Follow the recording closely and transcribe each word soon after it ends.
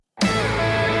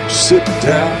sit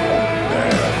down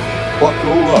and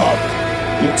buckle up.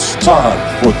 It's time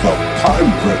for the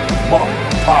Pirate Monk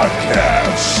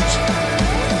Podcast.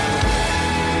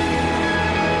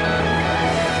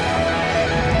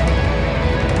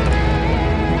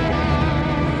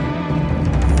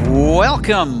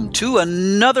 Welcome to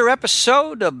another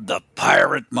episode of the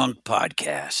Pirate Monk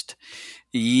Podcast.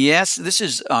 Yes, this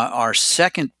is our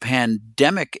second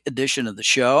pandemic edition of the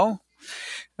show.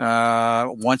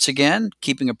 Once again,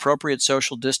 keeping appropriate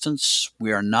social distance.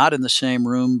 We are not in the same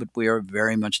room, but we are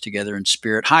very much together in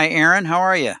spirit. Hi, Aaron. How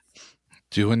are you?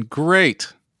 Doing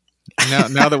great.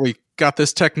 Now that we got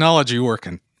this technology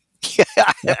working.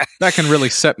 That can really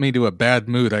set me to a bad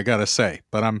mood, I gotta say.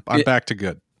 But I'm back to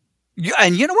good. Yeah,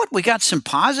 and you know what? We got some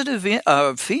positive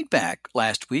feedback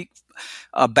last week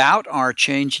about our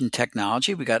change in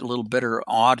technology. We got a little better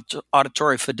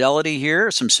auditory fidelity here.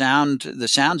 Some sound. The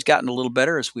sound's gotten a little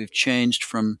better as we've changed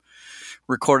from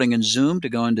recording in Zoom to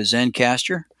going to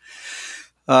Zencastr.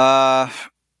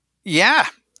 Yeah.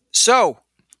 So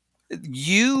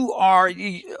you are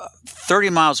 30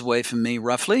 miles away from me,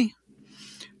 roughly.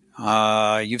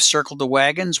 You've circled the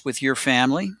wagons with your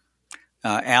family.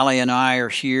 Allie and I are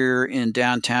here in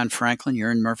downtown Franklin.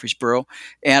 You're in Murfreesboro.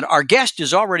 And our guest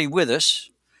is already with us,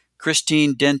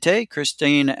 Christine Dente.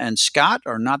 Christine and Scott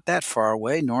are not that far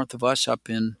away, north of us up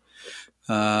in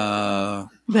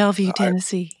Bellevue,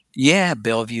 Tennessee.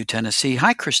 Bellevue, Tennessee.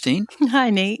 Hi, Christine.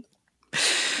 Hi, Nate.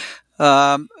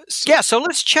 So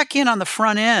let's check in on the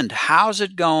front end. How's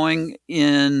it going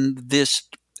in this,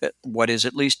 what is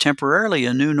at least temporarily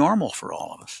a new normal for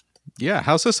all of us? Yeah,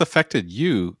 how's this affected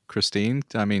you, Christine?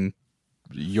 I mean,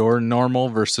 your normal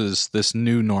versus this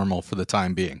new normal for the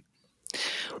time being.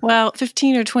 Well,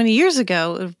 15 or 20 years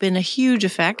ago, it would have been a huge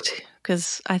effect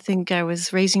because I think I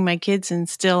was raising my kids and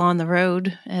still on the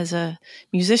road as a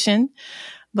musician.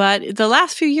 But the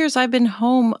last few years, I've been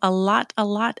home a lot,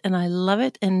 and I love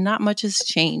it, and not much has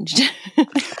changed.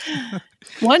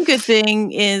 One good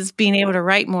thing is being able to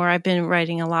write more. I've been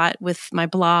writing a lot with my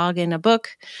blog and a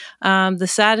book. The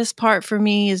saddest part for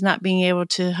me is not being able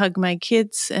to hug my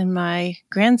kids and my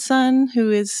grandson, who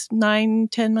is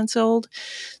 9-10 months old.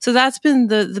 So that's been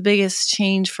the biggest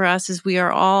change for us is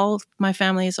my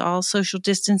family is all social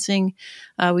distancing.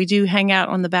 We do hang out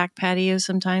on the back patio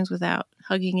sometimes without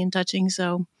hugging and touching.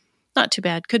 So not too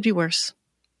bad. Could be worse.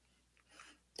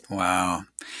 Wow.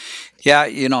 Yeah,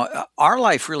 our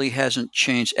life really hasn't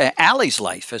changed. Allie's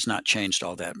life has not changed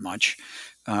all that much.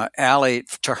 Allie,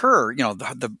 to her,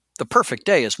 the perfect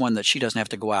day is one that she doesn't have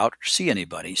to go out or see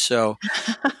anybody. So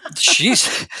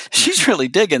she's really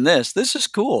digging this. This is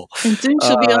cool. And soon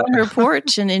she'll be on her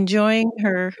porch and enjoying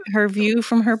her view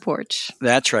from her porch.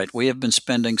 That's right. We have been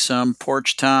spending some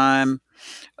porch time.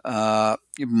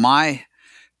 My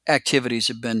activities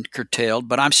have been curtailed,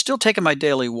 but I'm still taking my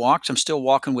daily walks. I'm still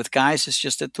walking with guys. It's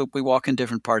just that we walk in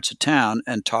different parts of town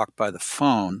and talk by the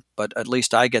phone, but at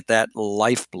least I get that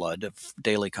lifeblood of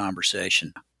daily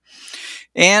conversation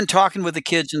and talking with the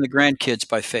kids and the grandkids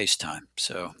by FaceTime.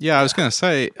 So yeah, I was going to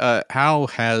say, how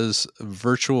has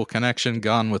virtual connection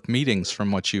gone with meetings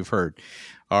from what you've heard?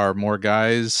 Are more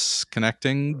guys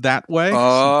connecting that way?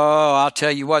 Oh, I'll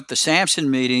tell you what, the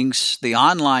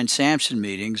online Samson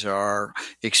meetings are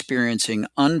experiencing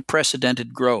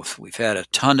unprecedented growth. We've had a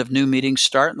ton of new meetings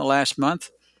start in the last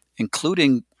month,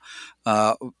 including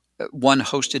one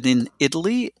hosted in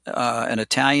Italy, an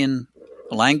Italian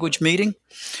language meeting.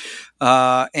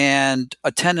 And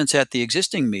attendance at the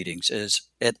existing meetings is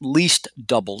at least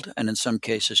doubled and in some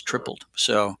cases tripled.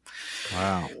 So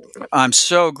wow. I'm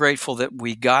so grateful that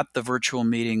we got the virtual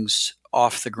meetings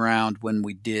off the ground when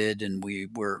we did and we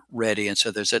were ready. And so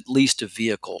there's at least a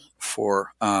vehicle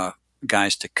for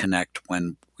guys to connect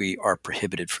when we are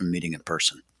prohibited from meeting in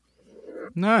person.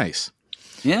 Nice.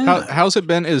 Yeah. How's it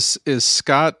been? Is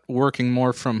Scott working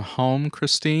more from home,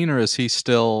 Christine, or is he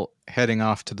still heading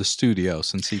off to the studio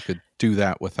since he could do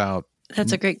that without?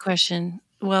 That's a great question.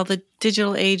 Well, the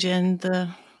digital age and the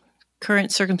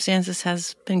current circumstances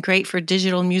has been great for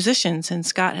digital musicians, and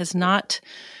Scott has not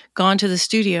gone to the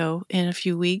studio in a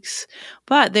few weeks,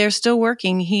 but they're still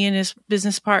working. He and his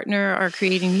business partner are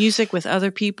creating music with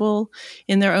other people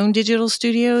in their own digital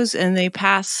studios, and they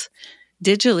pass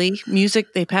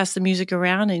the music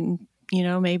around, and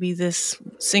maybe this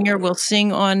singer will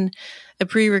sing on a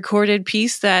pre-recorded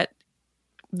piece that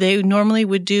they normally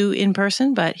would do in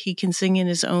person, but he can sing in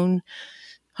his own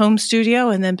home studio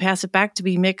and then pass it back to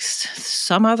be mixed.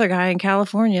 Some other guy in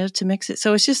California to mix it.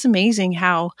 So it's just amazing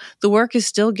how the work is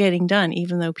still getting done,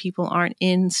 even though people aren't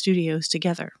in studios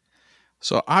together.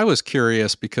 So I was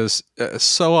curious because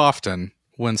so often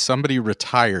when somebody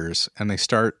retires and they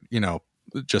start,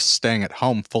 just staying at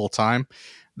home full time,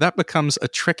 that becomes a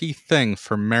tricky thing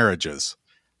for marriages.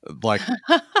 Like,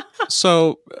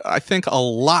 so I think a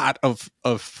lot of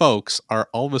folks are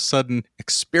all of a sudden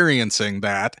experiencing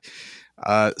that.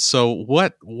 So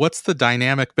what's the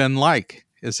dynamic been like?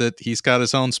 Is it he's got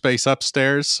his own space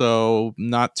upstairs, so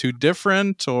not too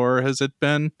different, or has it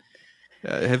been?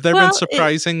 Have there been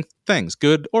surprising things,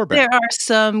 good or bad? There are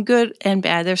some good and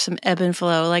bad. There's some ebb and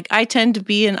flow. Like, I tend to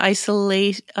be an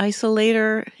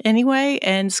isolator anyway,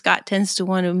 and Scott tends to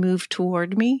want to move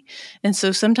toward me. And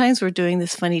so sometimes we're doing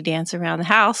this funny dance around the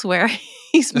house where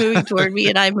he's moving toward me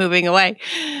and I'm moving away.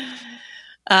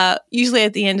 Usually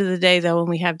at the end of the day, though, when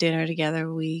we have dinner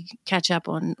together, we catch up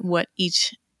on what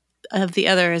each of the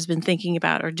other has been thinking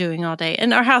about or doing all day.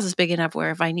 And our house is big enough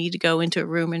where if I need to go into a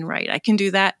room and write, I can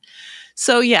do that.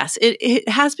 So yes, it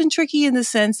has been tricky in the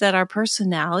sense that our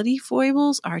personality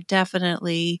foibles are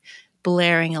definitely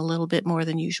blaring a little bit more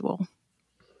than usual.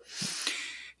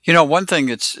 One thing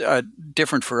that's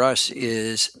different for us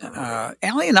is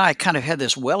Allie and I kind of had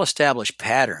this well-established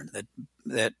pattern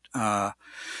that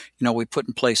we put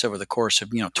in place over the course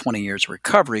of 20 years of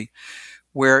recovery,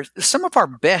 where some of our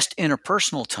best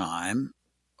interpersonal time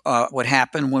would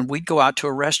happen when we'd go out to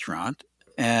a restaurant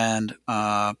and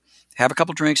have a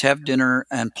couple drinks, have dinner,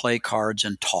 and play cards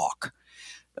and talk.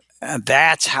 And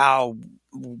that's how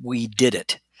we did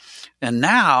it. And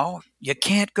now you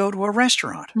can't go to a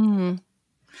restaurant. Mm-hmm.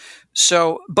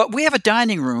 So, but we have a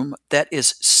dining room that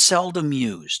is seldom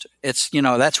used. It's,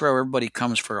 that's where everybody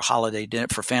comes for holiday dinner,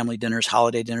 for family dinners,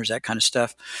 holiday dinners, that kind of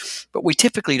stuff. But we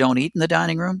typically don't eat in the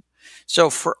dining room. So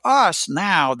for us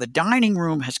now, the dining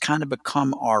room has kind of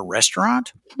become our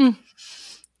restaurant. Hmm.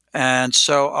 And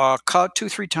so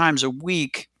 2-3 times a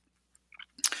week,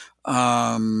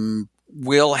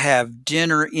 we'll have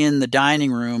dinner in the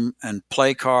dining room and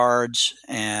play cards.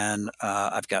 And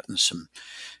I've gotten some,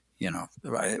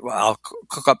 I'll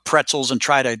cook up pretzels and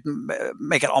try to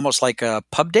make it almost like a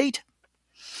pub date.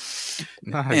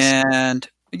 Nice. And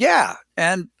yeah.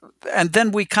 And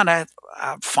then we kind of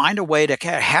find a way to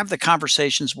have the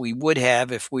conversations we would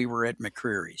have if we were at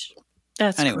McCreary's.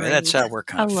 Anyway, great. That's how we're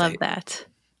kind of love that.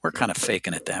 We're kind of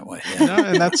faking it that way. Yeah. No,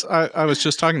 and that's I was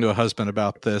just talking to a husband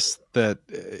about this, that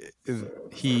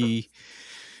he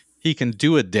can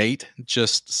do a date,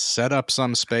 just set up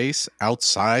some space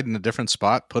outside in a different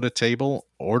spot, put a table,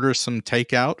 order some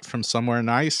takeout from somewhere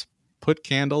nice, put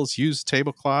candles, use a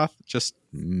tablecloth, just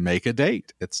make a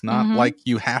date. It's not like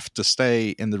you have to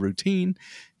stay in the routine.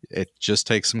 It just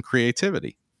takes some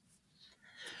creativity.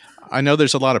 I know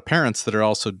there's a lot of parents that are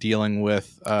also dealing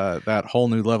with that whole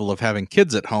new level of having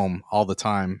kids at home all the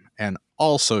time, and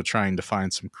also trying to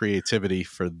find some creativity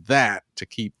for that to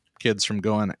keep kids from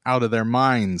going out of their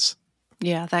minds.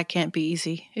 Yeah, that can't be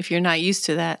easy if you're not used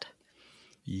to that.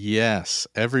 Yes,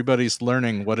 everybody's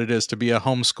learning what it is to be a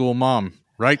homeschool mom.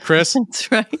 Right, Chris?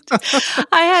 That's right.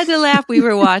 I had to laugh. We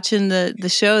were watching the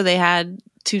show they had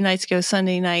 2 nights ago,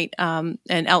 Sunday night, and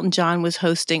Elton John was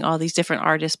hosting all these different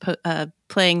artists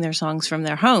playing their songs from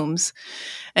their homes.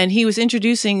 And he was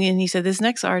introducing, and he said, this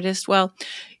next artist, well,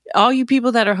 all you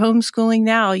people that are homeschooling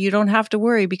now, you don't have to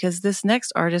worry because this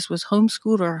next artist was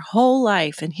homeschooled her whole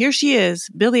life. And here she is,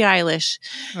 Billie Eilish.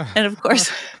 And of course,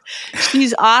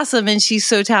 she's awesome and she's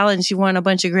so talented. She won a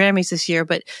bunch of Grammys this year,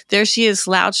 but there she is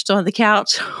slouched on the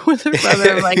couch with her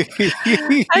brother. I'm like,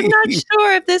 I'm not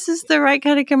sure if this is the right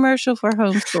kind of commercial for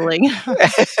homeschooling.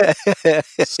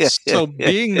 So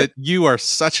being that you are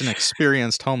such an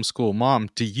experienced homeschool mom,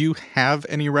 do you have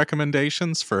any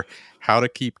recommendations for how to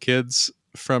keep kids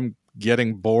from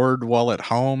getting bored while at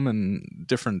home and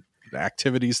different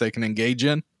activities they can engage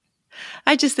in?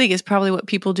 I just think it's probably what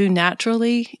people do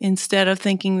naturally instead of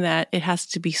thinking that it has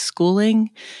to be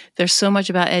schooling. There's so much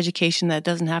about education that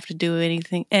doesn't have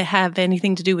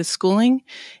anything to do with schooling.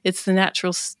 It's the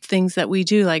natural things that we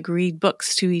do, like read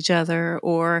books to each other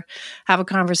or have a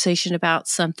conversation about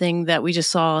something that we just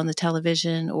saw on the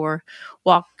television or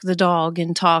walk the dog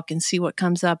and talk and see what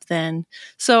comes up then.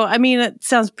 So, I mean, it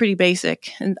sounds pretty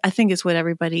basic, and I think it's what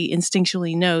everybody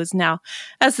instinctually knows. Now,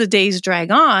 as the days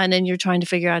drag on and you're trying to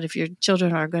figure out if your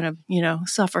children are going to,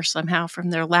 suffer somehow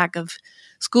from their lack of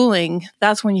schooling,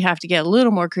 that's when you have to get a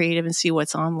little more creative and see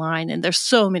what's online. And there's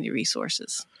so many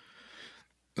resources.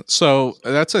 So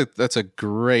that's a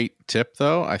great tip,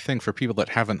 though. I think for people that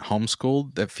haven't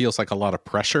homeschooled, that feels like a lot of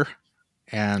pressure.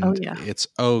 And it's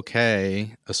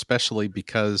okay, especially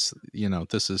because,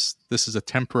 this is a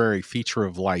temporary feature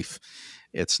of life.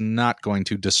 It's not going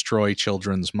to destroy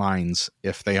children's minds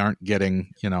if they aren't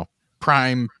getting,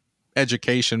 prime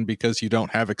education because you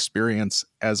don't have experience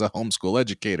as a homeschool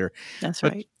educator. That's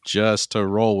right. Just to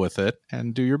roll with it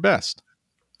and do your best.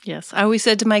 Yes. I always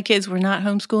said to my kids, we're not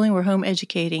homeschooling, we're home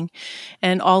educating,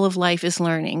 and all of life is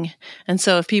learning. And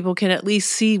so if people can at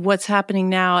least see what's happening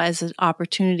now as an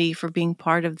opportunity for being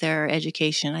part of their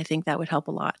education, I think that would help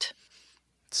a lot.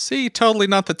 See, totally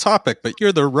not the topic, but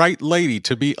you're the right lady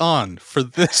to be on for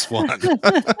this one.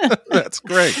 That's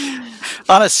great.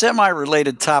 On a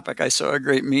semi-related topic, I saw a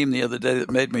great meme the other day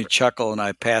that made me chuckle, and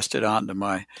I passed it on to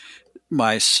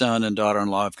my son and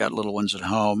daughter-in-law. I've got little ones at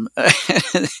home.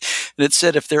 And it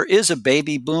said, if there is a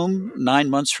baby boom 9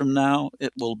 months from now,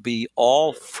 it will be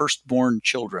all firstborn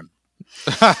children.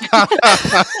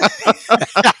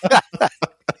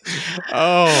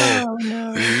 Oh,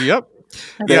 no. Yep.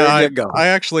 There you go.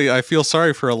 I feel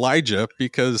sorry for Elijah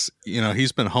because,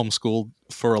 he's been homeschooled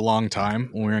for a long time.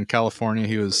 When we were in California,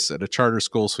 he was at a charter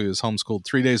school, so he was homeschooled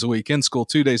 3 days a week, in school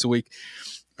 2 days a week.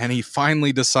 And he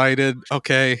finally decided,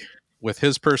 okay, with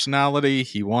his personality,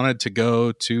 he wanted to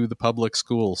go to the public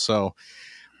school. So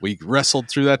we wrestled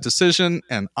through that decision,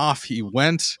 and off he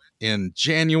went in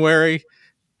January.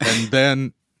 And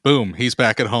then, boom, he's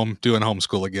back at home doing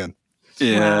homeschool again.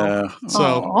 Yeah.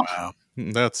 So Wow.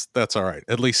 that's all right.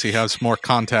 At least he has more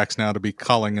contacts now to be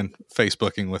calling and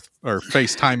FaceTiming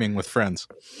with friends.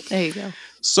 There you go.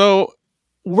 So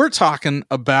we're talking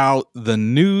about the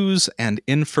news and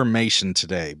information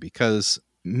today because,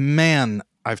 man,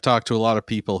 I've talked to a lot of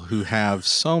people who have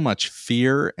so much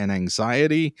fear and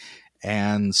anxiety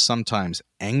and sometimes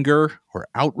anger or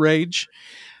outrage.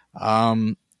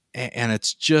 And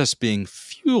it's just being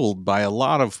fueled by a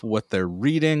lot of what they're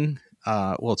reading.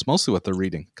 It's mostly what they're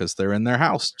reading because they're in their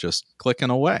house just clicking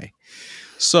away.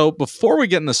 So before we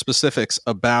get into specifics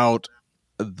about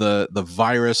the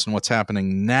virus and what's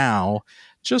happening now,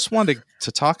 just wanted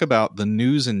to talk about the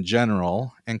news in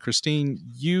general. And Christine,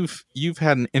 you've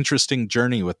had an interesting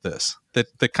journey with this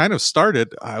that kind of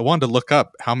started. I wanted to look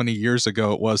up how many years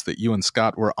ago it was that you and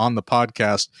Scott were on the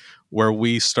podcast where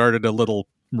we started a little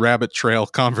rabbit trail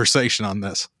conversation on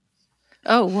this.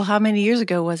 Oh, well, how many years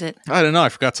ago was it? I don't know. I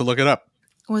forgot to look it up.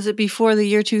 Was it before the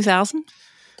year 2000?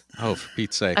 Oh, for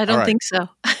Pete's sake. I don't think so.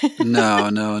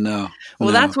 No.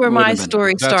 Well, that's where my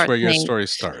story starts. That's where your story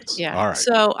starts. Yeah. All right.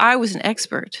 So I was an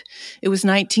expert. It was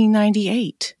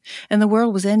 1998, and the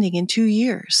world was ending in 2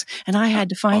 years. And I had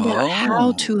to find out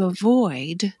how to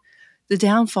avoid the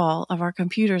downfall of our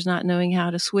computers not knowing how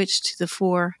to switch to the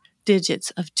 4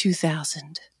 digits of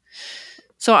 2000.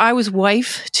 So I was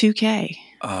wife 2K.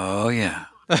 Oh, yeah.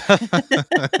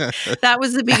 That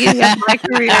was the beginning of my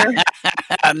career.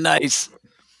 Nice.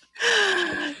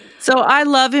 So I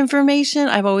love information.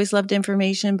 I've always loved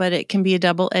information, but it can be a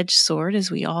double-edged sword,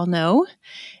 as we all know.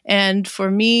 And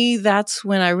for me, that's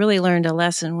when I really learned a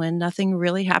lesson when nothing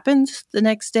really happened the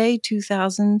next day,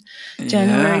 2000,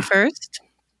 January 1st.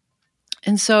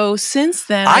 And so since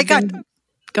then,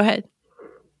 go ahead.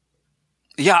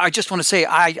 Yeah, I just want to say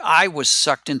I was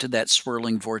sucked into that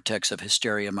swirling vortex of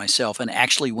hysteria myself and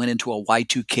actually went into a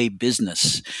Y2K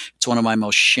business. It's one of my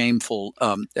most shameful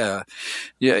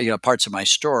parts of my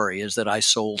story is that I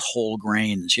sold whole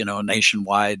grains,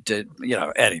 nationwide,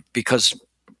 because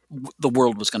the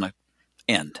world was going to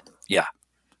end. Yeah.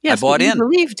 Yes, I bought in.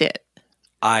 Believed it.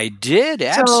 I did,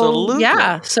 absolutely.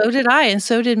 So did I, and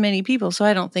so did many people. So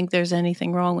I don't think there's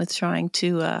anything wrong with trying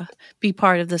to be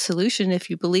part of the solution if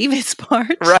you believe it's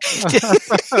part. Right.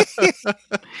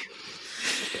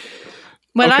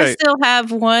 But I still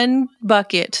have 1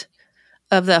 bucket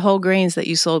of the whole grains that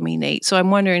you sold me, Nate. So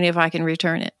I'm wondering if I can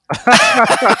return it.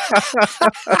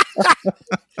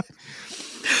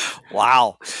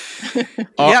 Wow.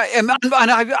 Yeah, and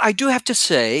I do have to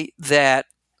say that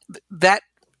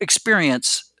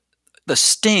experience, the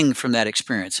sting from that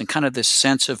experience and kind of this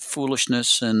sense of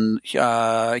foolishness and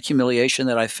humiliation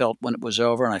that I felt when it was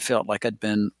over, and I felt like I'd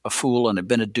been a fool and I'd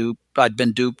been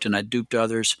duped and I'd duped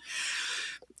others,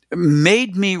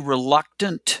 made me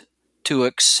reluctant to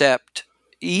accept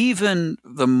even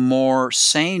the more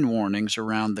sane warnings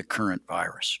around the current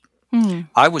virus. Mm-hmm.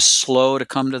 I was slow to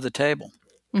come to the table.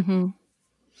 Mm-hmm.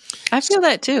 I feel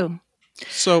that too.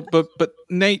 So, but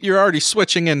Nate, you're already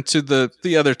switching into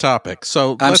the other topic.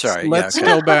 So let's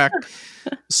go back.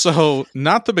 So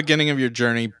not the beginning of your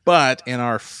journey, but in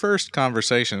our first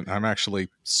conversation, I'm actually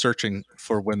searching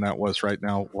for when that was right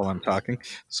now while I'm talking.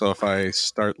 So if I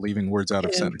start leaving words out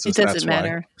of sentences, it doesn't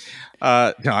matter.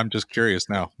 No, I'm just curious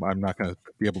now. I'm not going to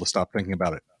be able to stop thinking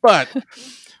about it. But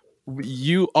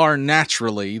you are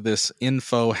naturally this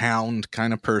info hound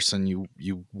kind of person.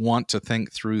 You want to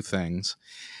think through things.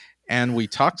 And we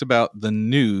talked about the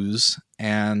news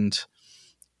and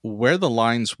where the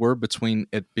lines were between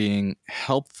it being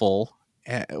helpful.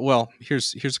 Well,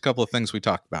 here's a couple of things we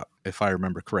talked about, if I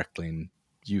remember correctly. And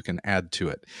you can add to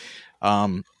it.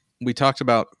 We talked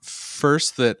about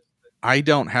first that I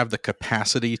don't have the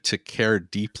capacity to care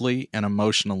deeply and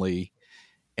emotionally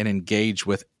and engage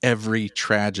with every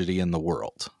tragedy in the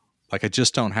world. Like, I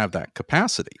just don't have that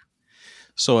capacity.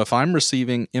 So if I'm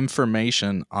receiving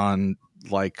information on,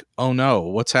 like, oh no,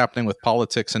 what's happening with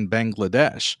politics in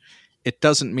Bangladesh, it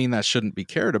doesn't mean that shouldn't be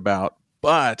cared about,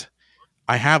 but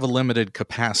I have a limited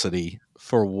capacity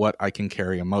for what I can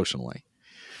carry emotionally.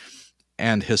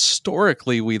 And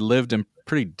historically, we lived in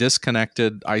pretty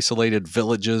disconnected, isolated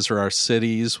villages or our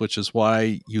cities, which is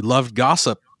why you loved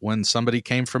gossip when somebody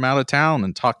came from out of town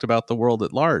and talked about the world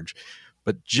at large.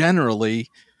 But generally,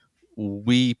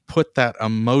 we put that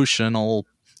emotional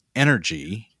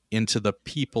energy into the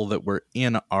people that were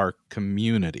in our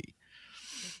community.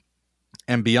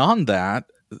 And beyond that,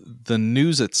 the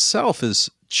news itself is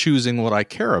choosing what I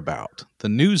care about. The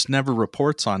news never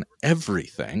reports on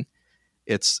everything.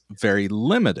 It's very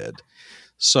limited.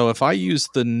 So if I use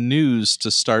the news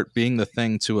to start being the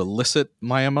thing to elicit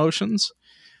my emotions,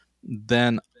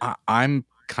 then I'm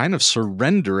kind of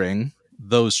surrendering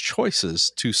those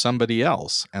choices to somebody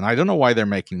else. And I don't know why they're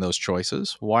making those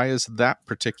choices. Why is that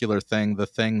particular thing the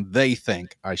thing they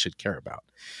think I should care about?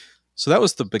 So that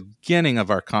was the beginning of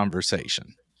our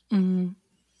conversation. Mm-hmm.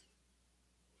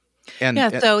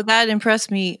 So that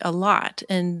impressed me a lot.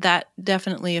 And that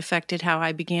definitely affected how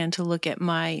I began to look at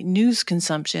my news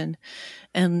consumption.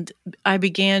 And I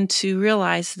began to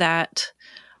realize that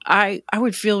I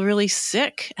would feel really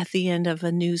sick at the end of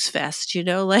a news fest,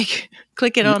 like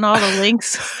clicking on all the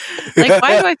links. Like,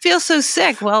 why do I feel so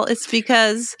sick? Well, it's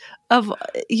because of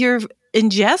you're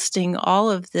ingesting all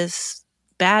of this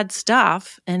bad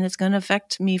stuff, and it's going to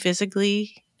affect me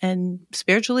physically and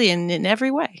spiritually and in every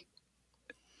way.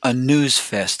 A news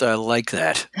fest. I like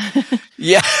that.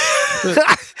 Yeah.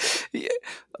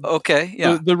 Okay.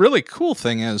 Yeah. The really cool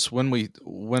thing is when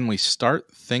we start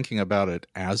thinking about it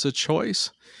as a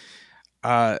choice,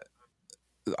 I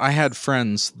had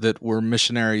friends that were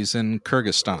missionaries in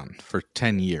Kyrgyzstan for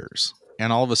 10 years.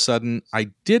 And all of a sudden,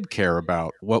 I did care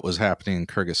about what was happening in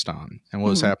Kyrgyzstan and what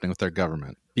was happening with their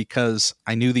government because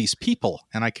I knew these people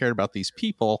and I cared about these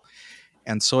people.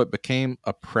 And so it became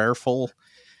a prayerful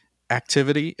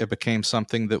activity. It became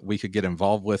something that we could get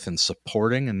involved with in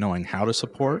supporting and knowing how to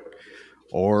support.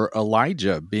 Or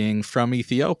Elijah being from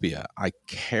Ethiopia. I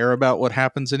care about what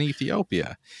happens in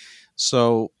Ethiopia.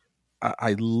 So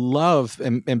I love,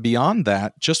 and beyond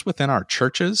that, just within our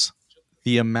churches,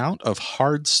 the amount of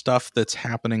hard stuff that's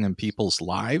happening in people's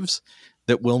lives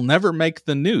that will never make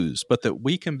the news, but that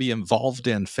we can be involved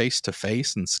in face to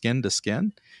face and skin to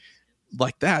skin,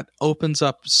 like that opens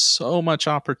up so much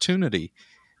opportunity.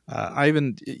 I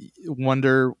even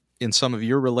wonder, in some of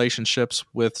your relationships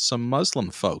with some Muslim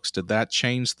folks, did that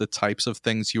change the types of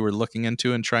things you were looking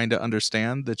into and trying to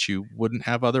understand that you wouldn't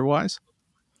have otherwise?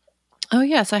 Oh,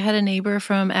 yes. I had a neighbor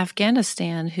from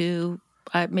Afghanistan who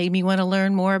made me want to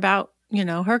learn more about,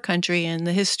 her country and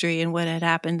the history and what had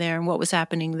happened there and what was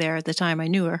happening there at the time I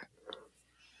knew her.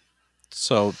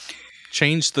 So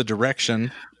change the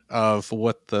direction of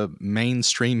what the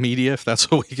mainstream media, if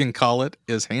that's what we can call it,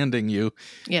 is handing you.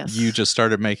 Yes. You just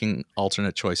started making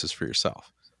alternate choices for yourself.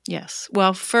 Yes.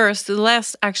 Well, first, the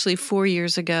last 4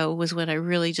 years ago was when I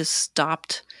really just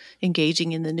stopped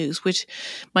engaging in the news, which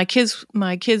my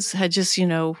kids had just,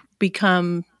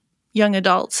 become young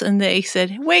adults, and they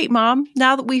said, "Wait, Mom,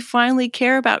 now that we finally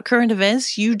care about current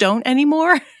events, you don't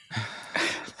anymore?"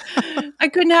 I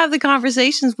couldn't have the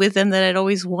conversations with them that I'd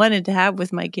always wanted to have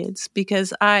with my kids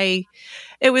because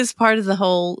it was part of the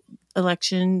whole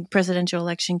presidential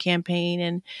election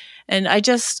campaign. And I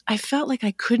felt like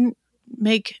I couldn't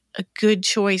make a good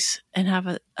choice and have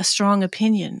a strong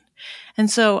opinion. And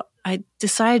so I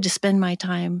decided to spend my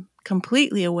time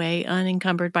completely away,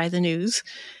 unencumbered by the news.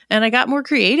 And I got more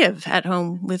creative at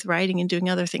home with writing and doing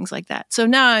other things like that. So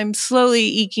now I'm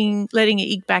slowly letting it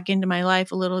eke back into my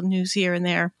life, a little news here and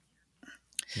there.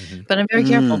 Mm-hmm. But I'm very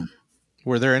careful.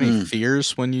 Were there any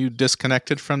fears when you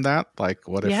disconnected from that? Like,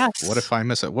 what if I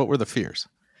miss it? What were the fears?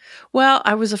 Well,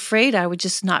 I was afraid I would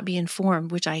just not be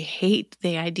informed, which I hate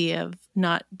the idea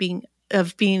of being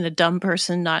a dumb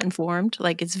person, not informed.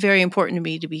 Like, it's very important to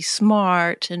me to be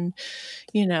smart and,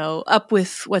 up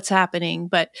with what's happening.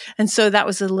 And so that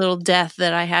was a little death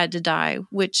that I had to die,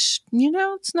 which,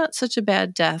 it's not such a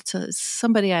bad death. So it's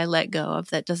somebody I let go of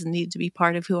that doesn't need to be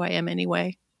part of who I am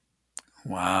anyway.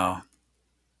 Wow.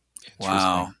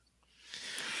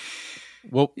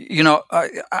 Well,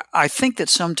 I think that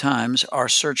sometimes our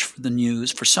search for the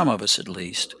news, for some of us at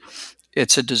least,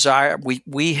 it's a desire.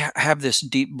 We have this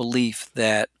deep belief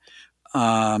that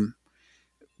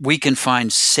we can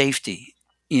find safety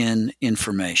in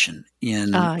information.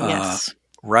 Yes,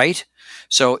 Right.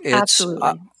 So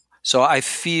absolutely. so I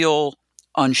feel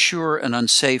unsure and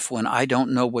unsafe when I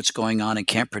don't know what's going on and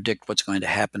can't predict what's going to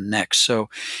happen next. So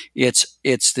it's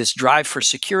this drive for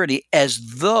security,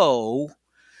 as though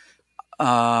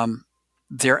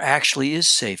there actually is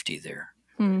safety there.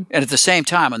 And at the same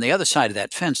time, on the other side of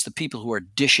that fence, the people who are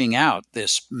dishing out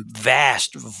this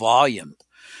vast volume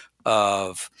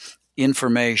of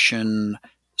information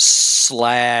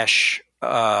slash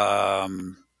I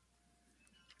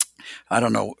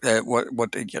don't know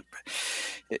what they get.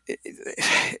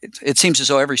 It seems as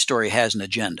though every story has an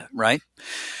agenda, right?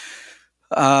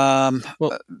 Well,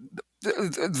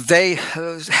 They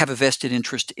have a vested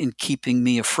interest in keeping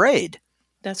me afraid,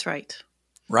 That's right.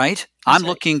 right? I'm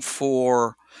looking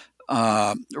for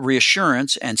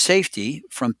reassurance and safety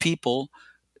from people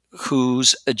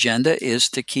whose agenda is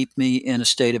to keep me in a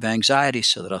state of anxiety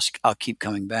so that I'll keep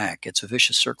coming back. It's a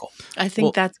vicious circle. I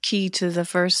think that's key to the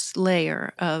first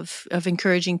layer of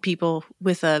encouraging people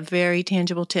with a very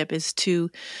tangible tip is to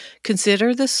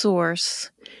consider the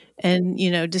source and,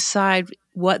 decide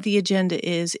what the agenda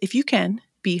is, if you can,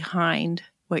 behind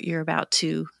what you're about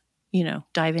to,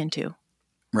 dive into.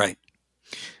 Right.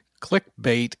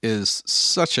 Clickbait is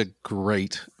such a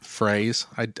great phrase.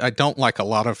 I don't like a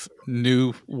lot of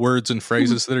new words and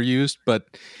phrases that are used, but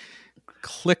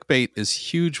clickbait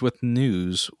is huge with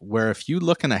news, where if you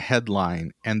look in a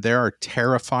headline and there are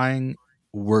terrifying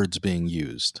words being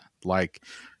used, like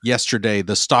yesterday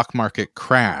the stock market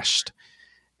crashed,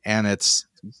 and it's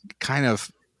kind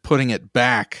of putting it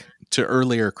back to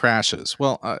earlier crashes.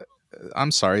 Well,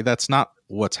 I'm sorry, that's not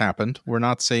what's happened. We're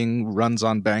not seeing runs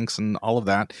on banks and all of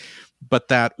that. But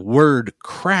that word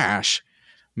crash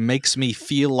makes me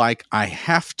feel like I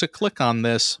have to click on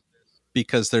this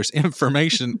because there's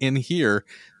information in here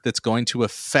that's going to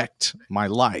affect my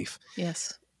life.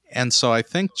 Yes. And so I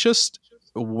think just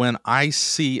when I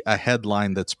see a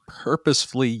headline that's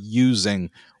purposefully using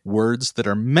words that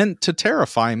are meant to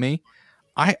terrify me,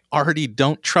 I already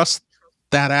don't trust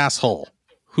that asshole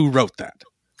who wrote that.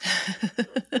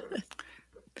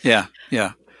 Yeah.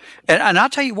 And I'll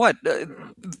tell you what,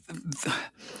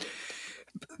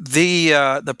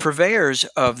 the purveyors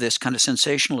of this kind of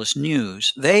sensationalist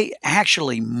news, they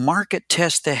actually market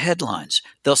test the headlines.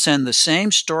 They'll send the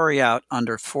same story out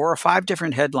under 4 or 5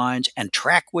 different headlines and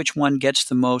track which one gets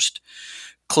the most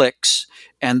clicks,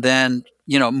 and then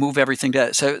move everything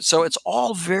to so it's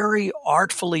all very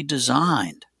artfully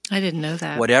designed. I didn't know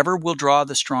that. Whatever will draw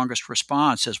the strongest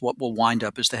response is what will wind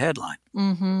up as the headline.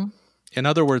 Mm-hmm. In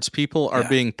other words, people are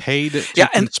being paid to and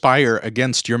conspire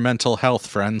against your mental health,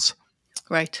 friends.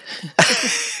 Right.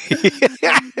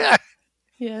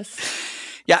 Yes.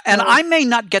 Yeah, and I may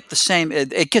not get the same.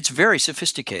 It gets very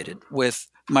sophisticated with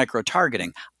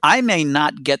micro-targeting. I may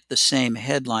not get the same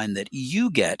headline that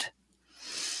you get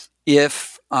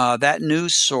if that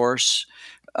news source,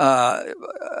 has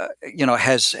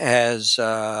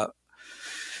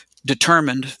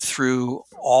determined through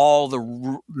all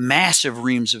the massive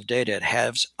reams of data it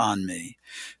has on me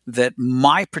that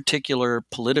my particular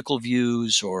political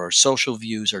views or social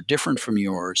views are different from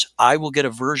yours. I will get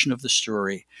a version of the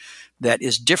story that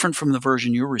is different from the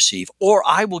version you receive, or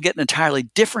I will get an entirely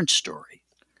different story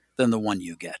than the one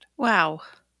you get. Wow.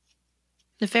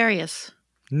 Nefarious.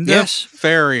 Yes.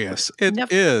 Nefarious. It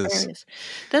is.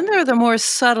 Then there are the more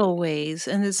subtle ways,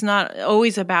 and it's not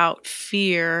always about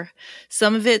fear.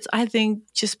 Some of it's, I think,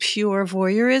 just pure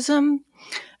voyeurism.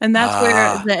 And that's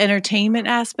where the entertainment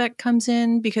aspect comes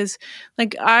in, because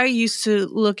like I used to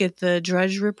look at the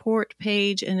Drudge Report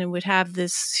page and it would have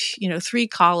this, 3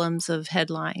 columns of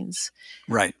headlines.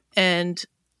 Right. And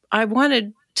I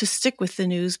wanted to stick with the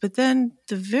news, but then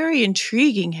the very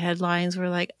intriguing headlines were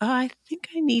like, oh, I think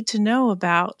I need to know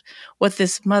about what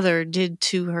this mother did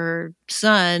to her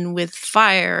son with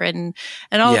fire. And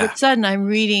all of a sudden I'm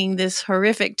reading this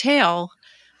horrific tale,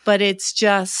 but it's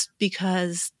just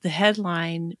because the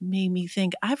headline made me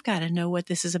think I've got to know what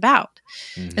this is about.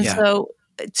 Mm-hmm. And so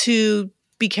to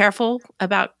be careful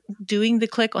about doing the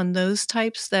click on those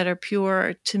types that are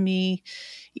pure, to me,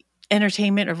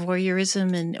 entertainment or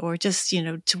voyeurism, or just,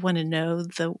 to want to know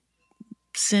the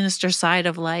sinister side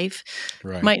of life,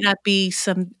 might not be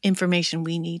some information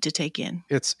we need to take in.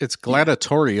 It's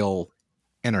gladiatorial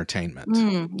entertainment.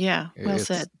 Well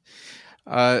said.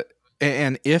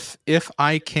 And if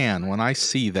I can, when I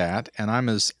see that, and I'm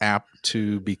as apt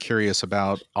to be curious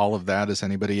about all of that as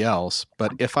anybody else,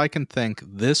 but if I can think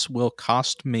this will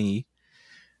cost me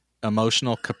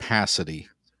emotional capacity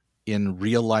in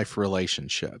real life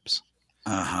relationships,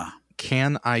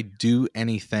 can I do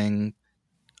anything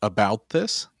about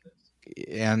this?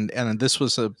 and this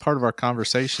was a part of our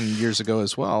conversation years ago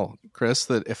as well, Chris,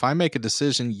 that if I make a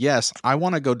decision, yes, I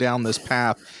want to go down this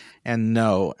path, and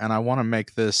I want to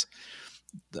make this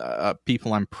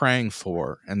people I'm praying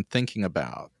for and thinking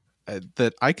about,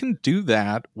 that I can do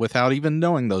that without even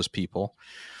knowing those people,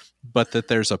 but that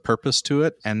there's a purpose to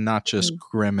it and not just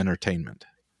grim entertainment.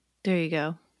 There you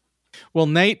go. Well,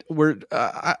 Nate,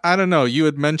 I don't know. You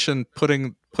had mentioned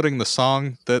putting the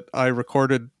song that I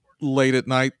recorded late at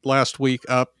night last week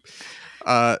up.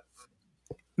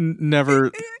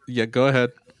 Never. Yeah, go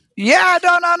ahead. Yeah, no.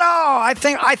 I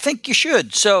think you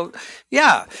should. So,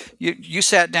 yeah, you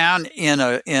sat down in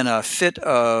a fit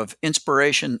of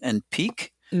inspiration and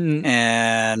pique,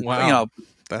 and wow.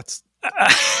 That's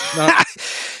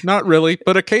not really,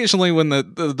 but occasionally when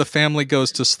the family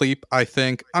goes to sleep, I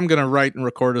think I'm going to write and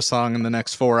record a song in the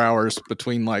next 4 hours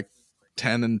between like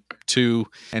 10 and 2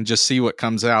 and just see what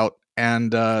comes out.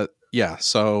 And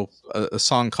so a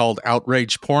song called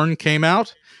Outrage Porn came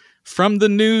out. From the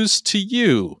News to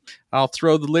You. I'll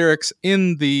throw the lyrics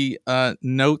in the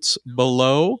notes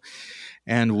below,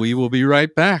 and we will be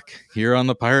right back here on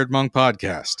the Pirate Monk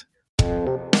Podcast.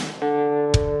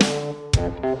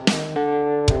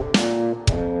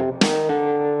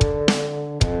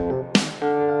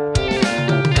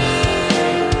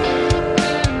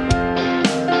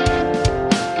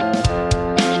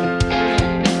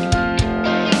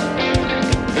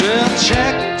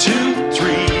 Check 2,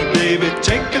 3, baby,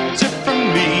 take a tip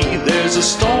from me. There's a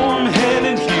storm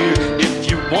headed here. If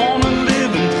you wanna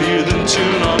live in fear, then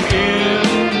tune on in.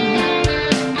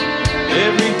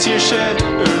 Every tear shed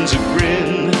earns a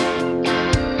grin.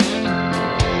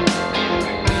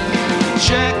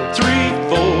 Check 3,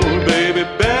 4, baby,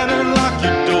 better lock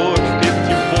your door. If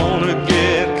you wanna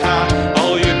get caught,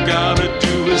 all you gotta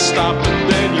do is stop and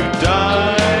then you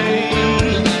die.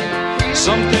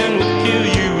 Something will kill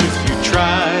you if you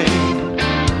try.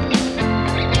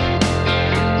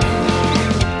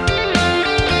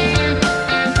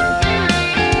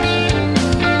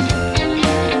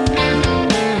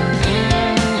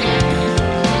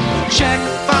 Check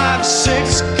 5,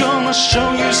 6, gonna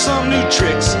show you some new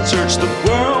tricks. Search the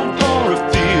world for a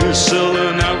fear, sell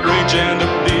an outrage and a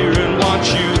beer and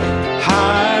watch you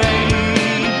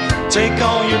hide. Take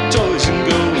all your toys and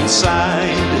go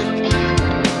inside.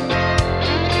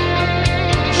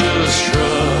 Just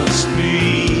trust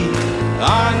me,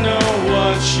 I know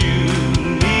what you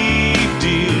need,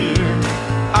 dear.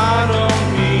 I don't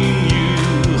mean you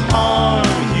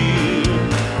harm you.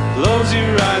 Close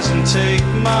your eyes and take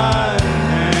my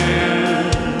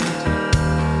hand.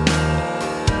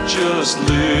 Just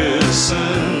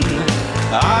listen,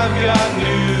 I've got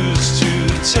news to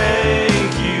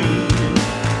take you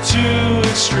to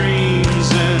extremes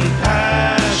and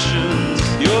passions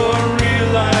your real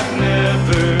life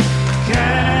never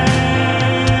can.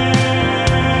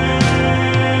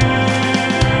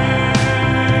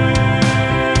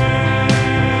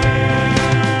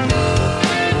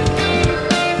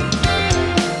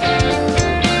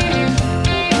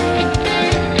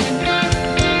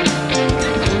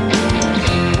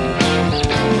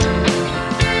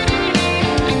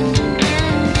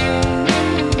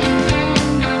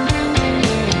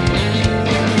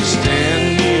 Stand,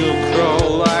 kneel,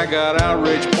 crawl, I got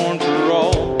outrage porn for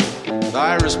all.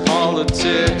 Virus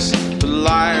politics, the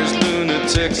liars,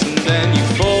 lunatics, and then you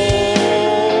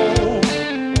fall.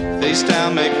 Face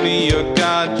down, make me your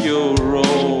god, your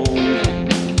role.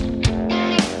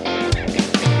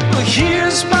 Well,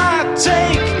 here's my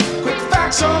take, quick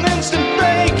facts on instant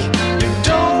break. You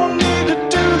don't need to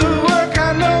do the work,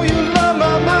 I know you love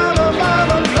my mind.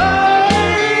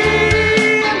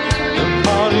 The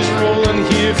party's rolling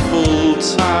here full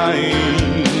time.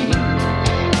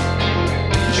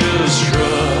 Just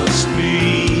trust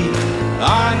me,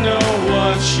 I know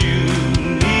what you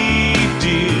need,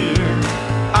 dear.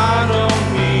 I don't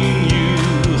mean you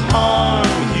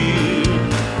harm you.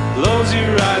 Close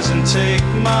your eyes and take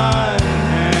my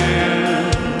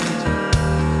hand.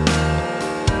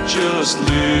 Just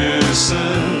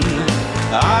listen,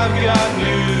 I've got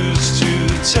news to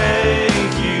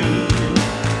take you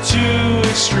to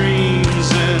extremes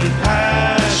and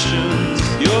passions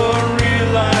your real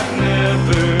life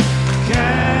never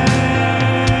can.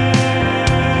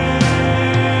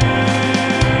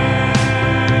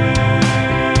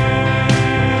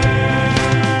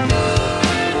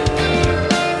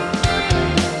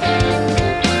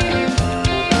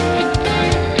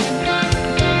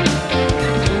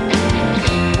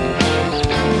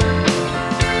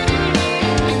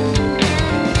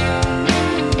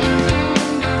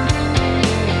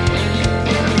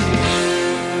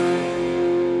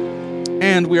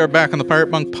 we are back on the Pirate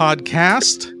Monk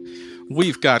podcast.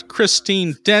 We've got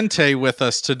Christine Dente with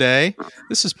us today.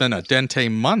 This has been a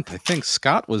Dente month. I think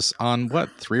Scott was on,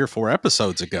 3 or 4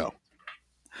 episodes ago?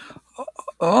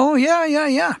 Oh, yeah.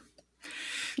 Yeah,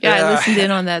 I listened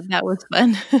in on that. That was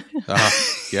fun.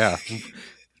 Yeah.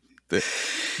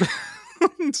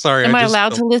 Sorry. Am I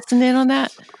allowed to listen in on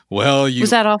that? Well, was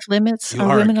that off limits?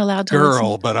 Are women allowed to girl,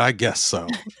 listen? But I guess so.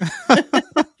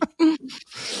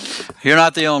 You're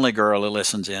not the only girl who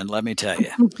listens in, let me tell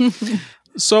you.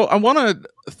 So I want to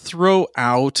throw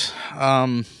out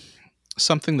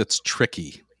something that's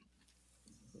tricky.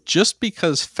 Just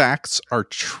because facts are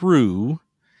true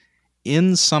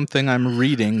in something I'm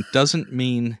reading doesn't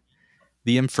mean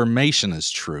the information is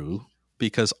true,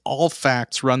 because all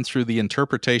facts run through the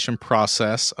interpretation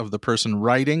process of the person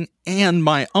writing and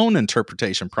my own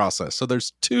interpretation process. So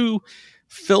there's 2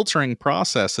 filtering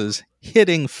processes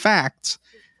hitting facts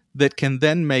that can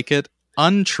then make it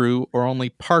untrue or only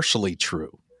partially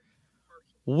true.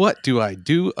 What do I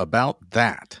do about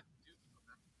that?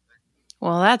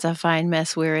 Well, that's a fine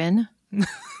mess we're in.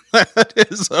 That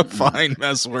is a fine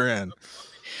mess we're in.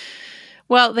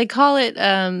 Well, they call it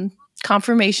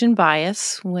confirmation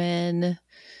bias when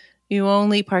you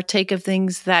only partake of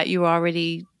things that you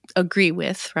already agree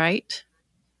with, right?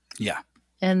 Yeah.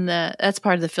 And that's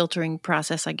part of the filtering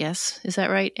process, I guess. Is that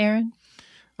right, Aaron?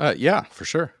 Yeah, for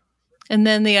sure. And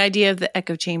then the idea of the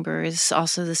echo chamber is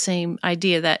also the same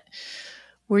idea, that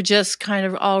we're just kind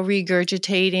of all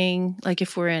regurgitating, like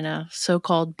if we're in a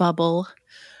so-called bubble,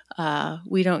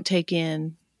 we don't take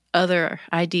in other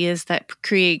ideas that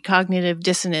create cognitive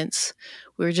dissonance.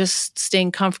 We're just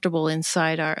staying comfortable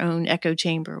inside our own echo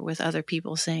chamber with other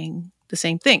people saying the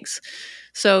same things.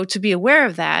 So to be aware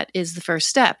of that is the first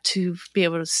step, to be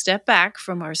able to step back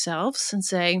from ourselves and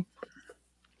say,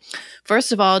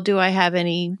 first of all, do I have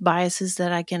any biases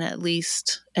that I can at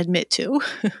least admit to?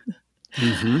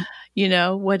 Mm-hmm. You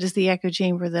know, what is the echo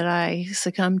chamber that I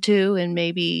succumb to? And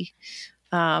maybe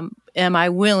am I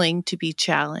willing to be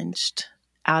challenged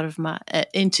out of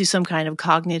into some kind of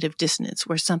cognitive dissonance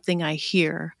where something I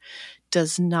hear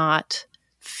does not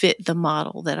fit the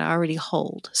model that I already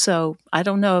hold? So I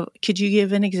don't know. Could you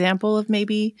give an example of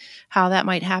maybe how that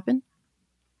might happen?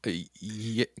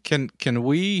 Can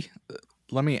we,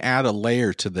 let me add a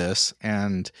layer to this.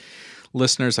 And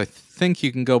listeners, I think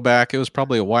you can go back. It was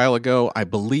probably a while ago. I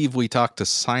believe we talked to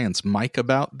Science Mike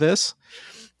about this,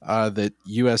 that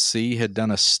USC had done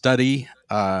a study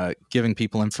giving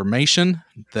people information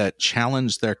that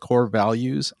challenged their core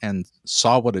values and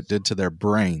saw what it did to their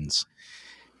brains.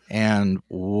 And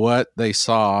what they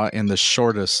saw in the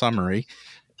shortest summary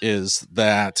is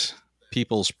that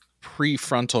people's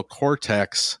prefrontal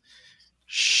cortex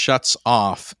shuts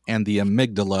off and the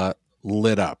amygdala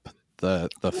lit up. The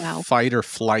Wow. fight or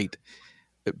flight,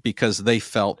 because they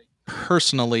felt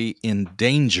personally in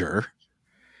danger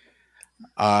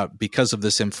because of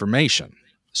this information.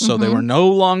 So they were no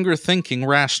longer thinking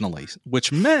rationally,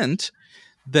 which meant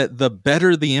that the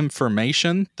better the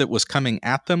information that was coming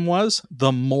at them was,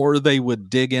 the more they would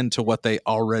dig into what they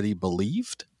already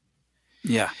believed.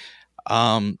 Yeah.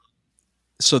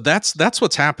 So that's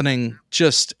what's happening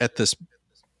just at this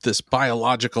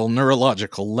biological,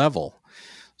 neurological level.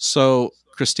 So,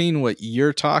 Christine, what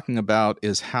you're talking about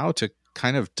is how to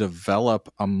kind of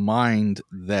develop a mind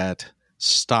that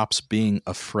stops being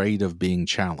afraid of being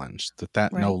challenged,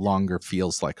 that Right. no longer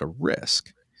feels like a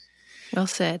risk. Well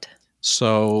said.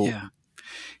 So,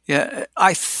 Yeah.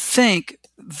 I think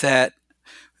that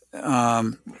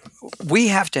we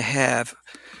have to have,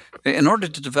 in order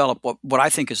to develop what I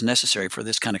think is necessary for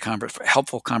this kind of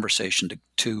helpful conversation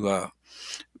to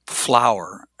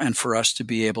flower, and for us to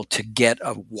be able to get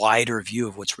a wider view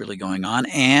of what's really going on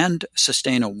and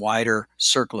sustain a wider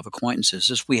circle of acquaintances,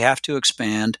 is we have to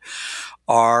expand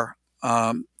our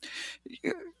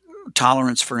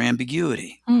tolerance for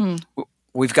ambiguity. Mm.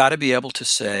 We've got to be able to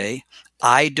say,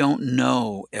 I don't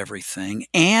know everything,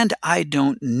 and I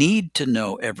don't need to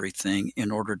know everything in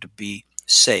order to be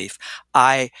safe.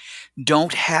 I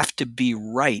don't have to be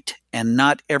right, and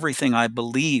not everything I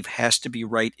believe has to be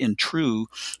right and true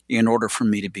in order for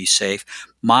me to be safe.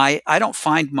 I don't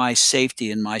find my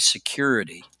safety and my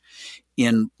security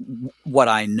in what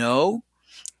I know,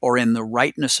 or in the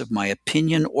rightness of my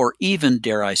opinion, or even,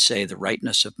 dare I say, the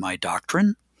rightness of my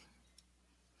doctrine.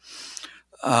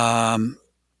 But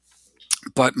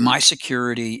my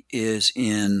security is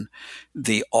in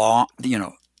the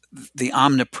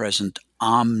omnipresent,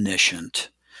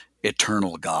 omniscient,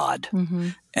 eternal God. Mm-hmm.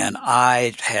 And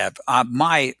I have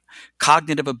my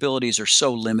cognitive abilities are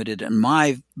so limited, and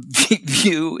my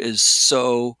view is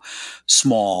so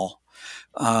small,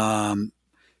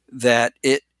 that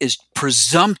it is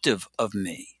presumptive of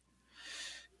me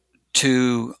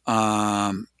to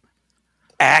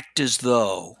act as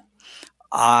though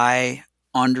I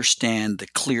understand the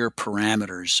clear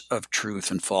parameters of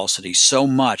truth and falsity so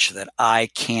much that I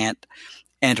can't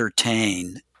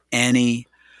entertain any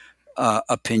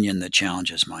opinion that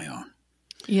challenges my own.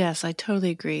 Yes, I totally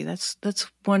agree. That's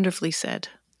wonderfully said.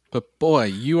 But boy,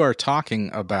 you are talking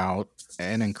about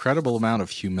an incredible amount of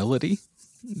humility,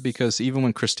 because even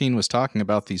when Christine was talking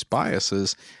about these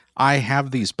biases, I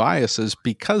have these biases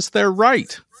because they're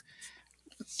right.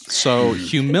 So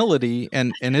humility,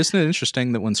 and isn't it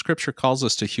interesting that when Scripture calls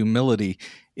us to humility,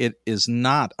 it is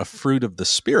not a fruit of the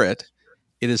Spirit,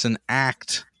 it is an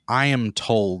act I am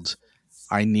told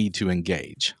I need to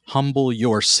engage. Humble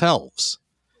yourselves.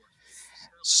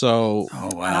 So, Oh,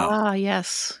 wow. Ah,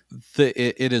 yes.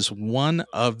 it is one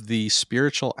of the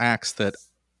spiritual acts that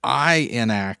I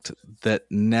enact that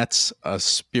nets a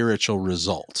spiritual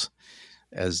result,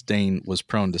 as Dane was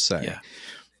prone to say. Yeah.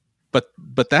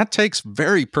 But that takes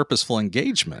very purposeful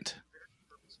engagement.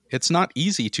 It's not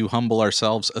easy to humble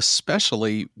ourselves,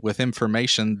 especially with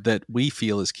information that we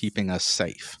feel is keeping us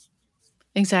safe.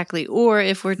 Exactly. Or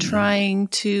if we're trying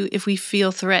to, if we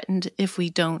feel threatened, if we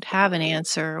don't have an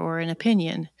answer or an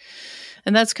opinion.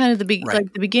 And that's kind of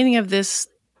like the beginning of this,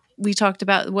 we talked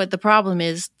about what the problem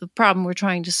is, the problem we're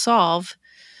trying to solve,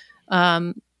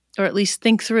 or at least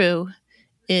think through,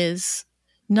 is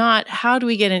not how do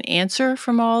we get an answer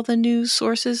from all the news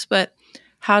sources, but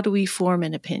how do we form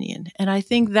an opinion? And I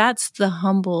think that's the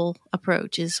humble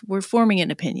approach, is we're forming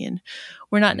an opinion.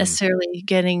 We're not necessarily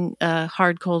getting a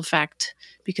hard, cold fact,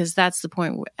 because that's the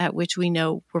point at which we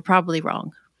know we're probably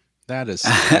wrong. That is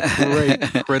a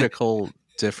great critical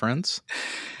difference.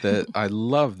 That I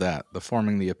love that, the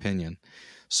forming the opinion.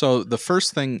 So the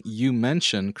first thing you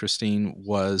mentioned, Christine,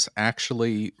 was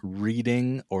actually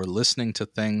reading or listening to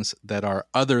things that are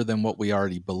other than what we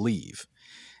already believe.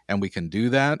 And we can do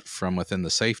that from within the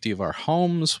safety of our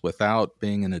homes without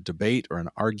being in a debate or an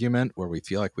argument where we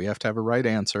feel like we have to have a right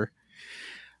answer.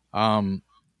 And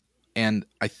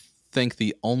I think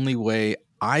the only way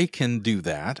I can do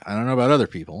that, I don't know about other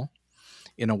people,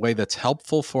 in a way that's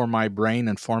helpful for my brain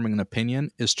and forming an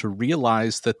opinion, is to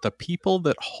realize that the people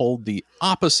that hold the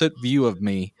opposite view of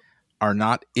me are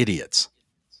not idiots.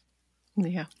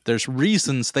 Yeah. There's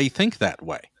reasons they think that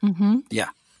way. Mm-hmm. Yeah.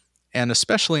 And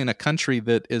especially in a country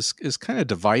that is kind of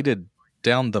divided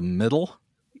down the middle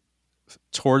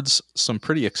towards some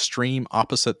pretty extreme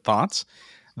opposite thoughts,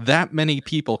 that many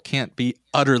people can't be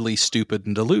utterly stupid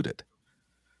and deluded.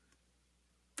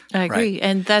 I agree. Right.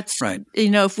 And that's, Right.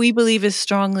 if we believe as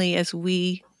strongly as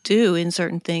we do in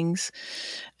certain things,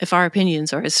 if our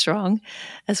opinions are as strong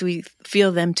as we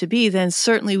feel them to be, then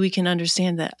certainly we can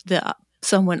understand that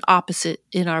someone opposite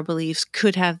in our beliefs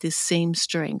could have this same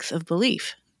strength of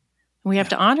belief. We have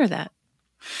to honor that.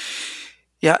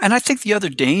 Yeah, and I think the other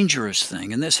dangerous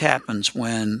thing, and this happens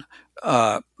when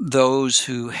those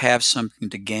who have something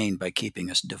to gain by keeping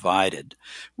us divided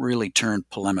really turn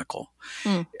polemical.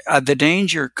 The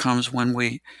danger comes when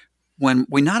we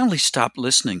not only stop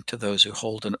listening to those who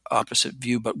hold an opposite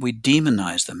view, but we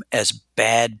demonize them as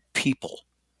bad people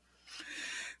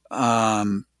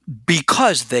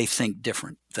because they think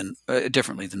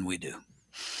differently than we do.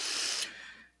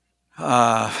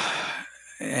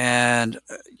 And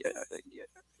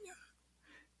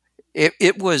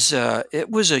it was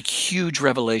a huge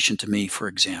revelation to me, for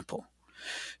example,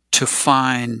 to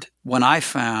find when I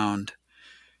found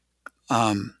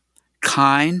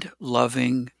kind,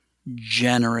 loving,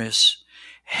 generous,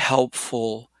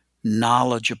 helpful,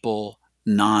 knowledgeable,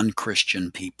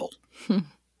 non-Christian people.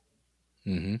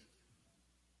 Mm-hmm.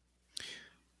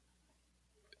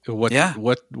 What Yeah.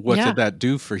 did that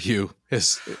do for you?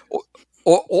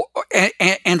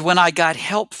 And when I got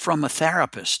help from a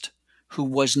therapist who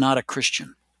was not a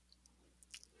Christian.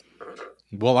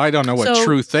 Well, I don't know what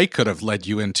truth they could have led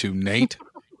you into, Nate.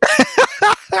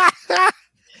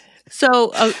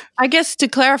 So I guess to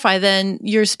clarify then,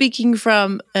 you're speaking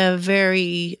from a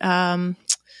very,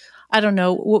 I don't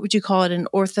know, what would you call it, an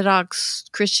Orthodox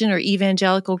Christian or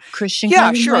evangelical Christian?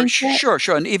 Yeah,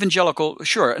 sure. An evangelical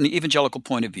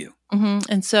point of view. Mm-hmm.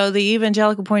 And so the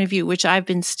evangelical point of view, which I've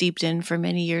been steeped in for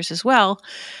many years as well.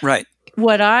 Right.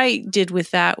 What I did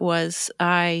with that was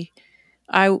as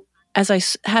I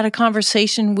had a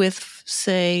conversation with,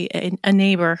 say, a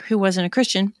neighbor who wasn't a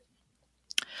Christian.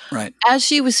 Right. As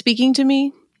she was speaking to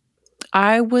me,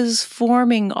 I was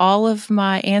forming all of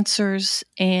my answers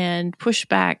and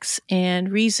pushbacks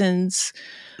and reasons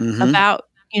about,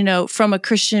 from a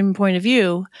Christian point of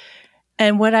view.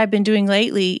 And what I've been doing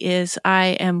lately is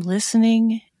I am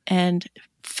listening and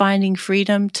finding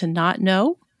freedom to not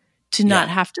know, to not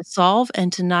have to solve,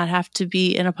 and to not have to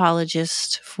be an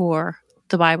apologist for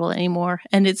the Bible anymore.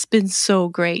 And it's been so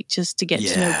great just to get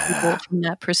to know people from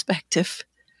that perspective.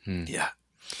 Yeah.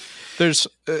 There's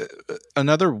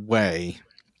another way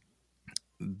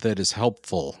that is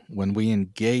helpful when we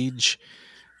engage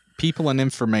people and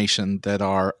information that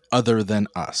are other than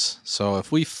us. So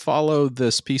if we follow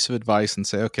this piece of advice and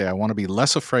say, okay, I want to be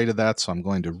less afraid of that, so I'm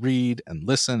going to read and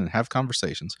listen and have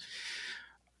conversations,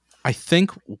 I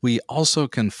think we also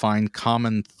can find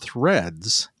common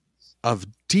threads of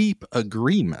deep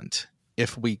agreement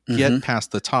if we get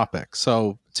past the topic.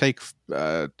 So take,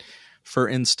 for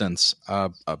instance,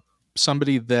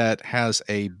 somebody that has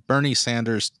a Bernie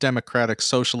Sanders Democratic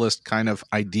Socialist kind of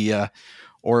idea,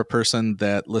 or a person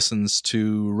that listens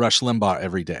to Rush Limbaugh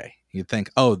every day. You'd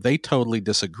think, oh, they totally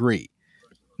disagree.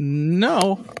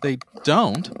 No, they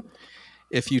don't.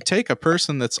 If you take a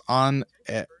person that's on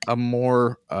a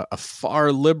more a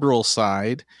far liberal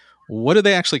side, what do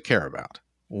they actually care about?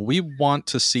 We want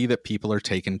to see that people are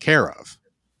taken care of.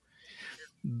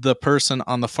 The person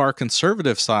on the far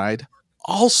conservative side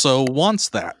also wants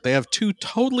that. They have two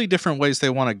totally different ways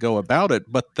they want to go about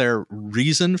it, but their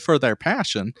reason for their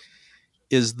passion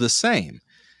is the same.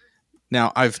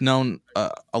 Now, I've known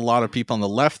a lot of people on the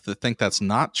left that think that's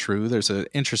not true. There's an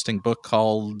interesting book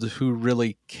called Who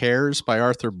Really Cares by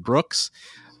Arthur Brooks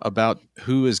about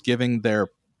who is giving their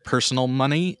personal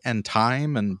money and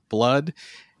time and blood.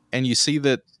 And you see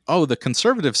that, oh, the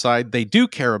conservative side, they do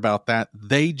care about that.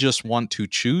 They just want to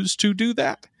choose to do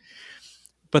that.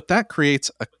 But that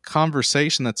creates a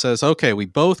conversation that says, okay, we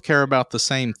both care about the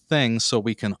same thing, so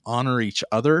we can honor each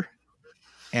other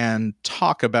and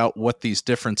talk about what these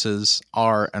differences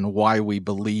are and why we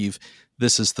believe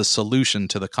this is the solution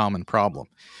to the common problem.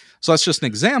 So that's just an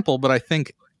example, but I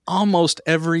think almost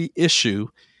every issue,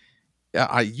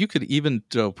 you could even,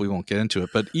 we won't get into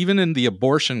it, but even in the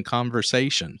abortion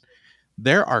conversation,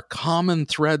 there are common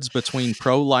threads between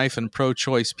pro-life and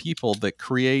pro-choice people that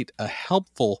create a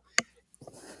helpful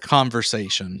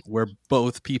conversation where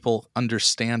both people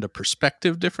understand a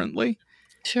perspective differently.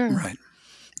 Sure. Right.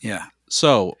 Yeah.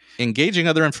 So engaging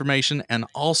other information and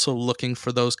also looking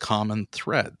for those common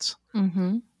threads.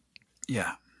 Mm-hmm.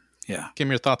 Yeah. Yeah. Give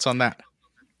me your thoughts on that.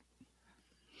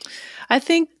 I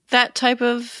think that type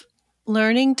of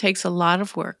learning takes a lot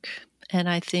of work. And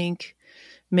I think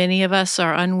many of us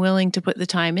are unwilling to put the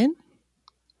time in.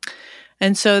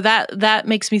 And so that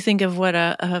makes me think of what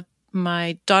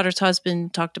my daughter's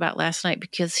husband talked about last night,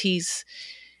 because he's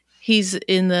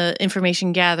in the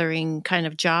information gathering kind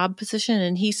of job position.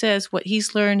 And he says what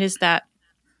he's learned is that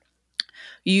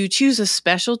you choose a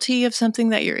specialty of something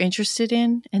that you're interested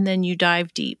in, and then you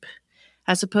dive deep,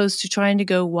 as opposed to trying to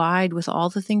go wide with all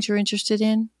the things you're interested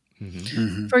in. Mm-hmm.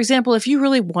 Mm-hmm. For example, if you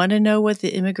really want to know what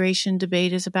the immigration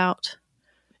debate is about,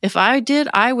 if I did,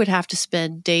 I would have to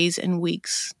spend days and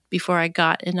weeks before I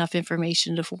got enough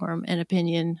information to form an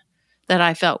opinion that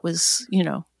I felt was,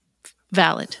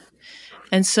 valid.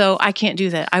 And so I can't do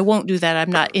that. I won't do that.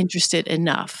 I'm not interested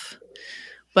enough.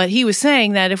 But he was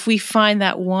saying that if we find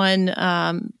that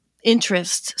one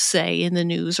interest, say, in the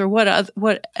news or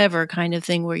whatever kind of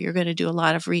thing where you're going to do a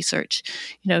lot of research,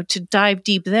 to dive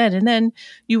deep then, and then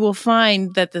you will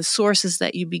find that the sources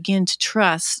that you begin to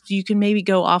trust, you can maybe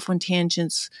go off on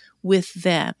tangents with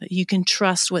them. You can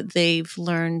trust what they've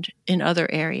learned in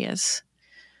other areas,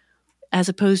 as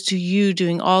opposed to you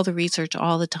doing all the research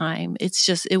all the time.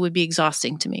 It would be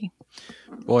exhausting to me.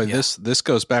 Boy, this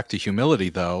goes back to humility,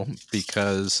 though,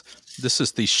 because this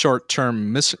is the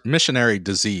short-term missionary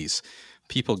disease.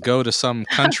 People go to some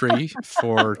country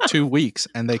for 2 weeks,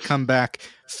 and they come back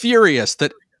furious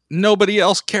that nobody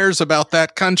else cares about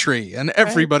that country, and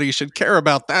everybody should care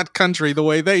about that country the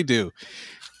way they do.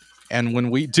 And when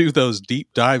we do those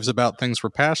deep dives about things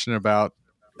we're passionate about,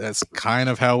 that's kind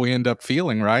of how we end up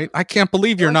feeling, right? I can't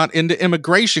believe you're not into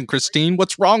immigration, Christine.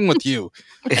 What's wrong with you?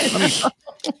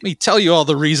 Let me tell you all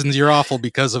the reasons you're awful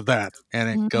because of that. And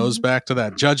it goes back to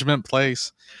that judgment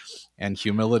place, and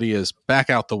humility is back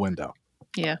out the window.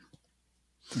 Yeah.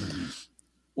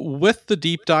 With the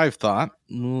deep dive thought,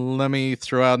 let me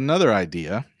throw out another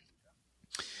idea.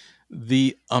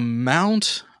 The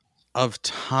amount of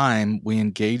time we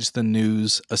engage the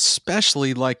news,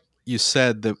 especially like you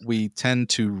said, that we tend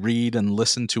to read and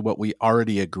listen to what we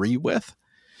already agree with,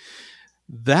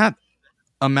 that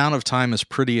amount of time is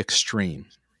pretty extreme.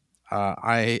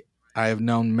 I have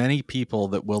known many people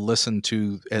that will listen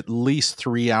to at least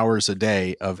 3 hours a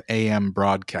day of AM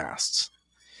broadcasts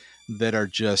that are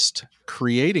just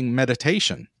creating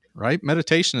meditation, right?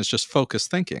 Meditation is just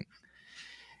focused thinking.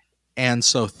 And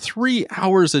so 3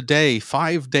 hours a day,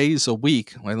 5 days a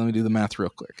week. Wait, let me do the math real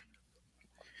quick.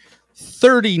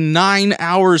 39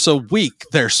 hours a week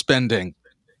they're spending.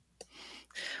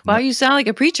 Wow, you sound like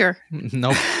a preacher.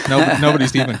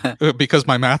 Nobody's even, because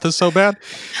my math is so bad.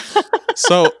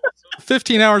 So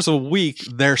 15 hours a week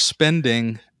they're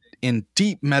spending in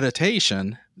deep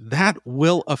meditation. That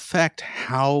will affect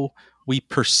how we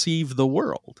perceive the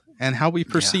world, and how we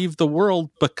perceive the world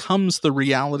becomes the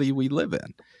reality we live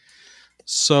in.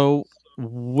 So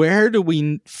where do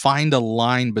we find a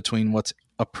line between what's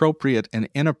appropriate and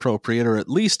inappropriate, or at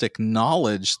least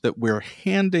acknowledge that we're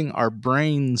handing our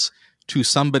brains to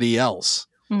somebody else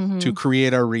to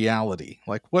create our reality?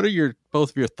 Like, what are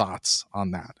both of your thoughts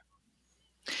on that?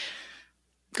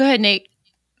 Go ahead, Nate.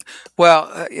 Well,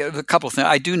 a couple of things.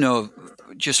 I do know,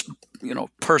 just,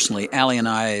 personally, Allie and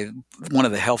I, one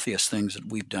of the healthiest things that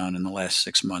we've done in the last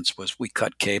 6 months was we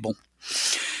cut cable,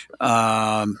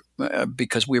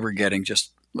 because we were getting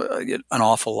just an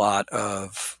awful lot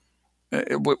of,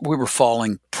 we were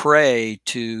falling prey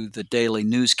to the daily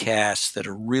newscasts that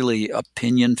are really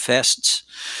opinion fests,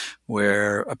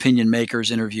 where opinion makers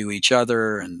interview each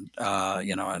other, and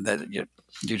and that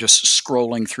you're just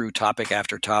scrolling through topic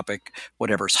after topic.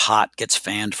 Whatever's hot gets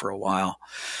fanned for a while.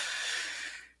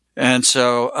 And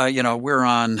so, we're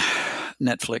on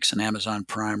Netflix and Amazon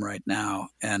Prime right now,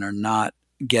 and are not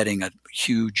getting a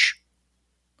huge,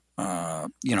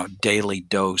 daily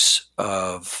dose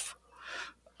of,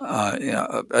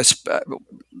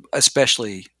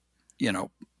 especially,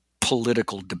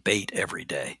 political debate every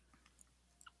day.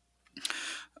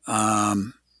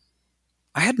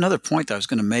 I had another point that I was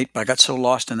going to make, but I got so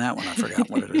lost in that one, I forgot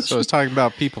what it is. So I was talking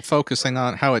about people focusing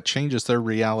on how it changes their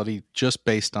reality just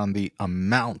based on the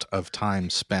amount of time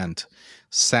spent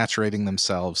saturating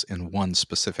themselves in one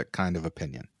specific kind of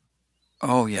opinion.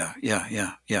 Oh, yeah.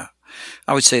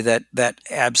 I would say that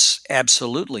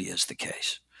absolutely is the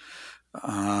case.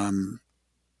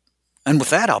 And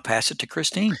with that, I'll pass it to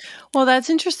Christine. Well, that's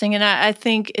interesting. And I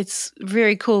think it's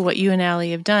very cool what you and Allie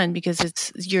have done,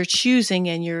 because you're choosing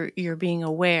and you're being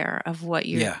aware of what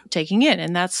you're taking in.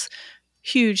 And that's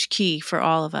huge key for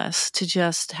all of us, to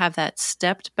just have that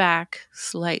stepped back,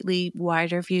 slightly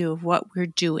wider view of what we're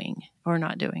doing or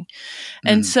not doing.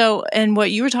 And so, and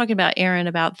what you were talking about, Aaron,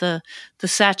 about the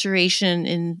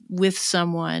saturation with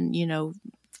someone,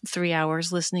 3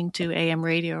 hours listening to AM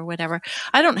radio or whatever.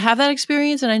 I don't have that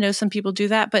experience, and I know some people do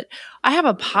that, but I have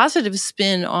a positive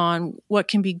spin on what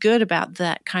can be good about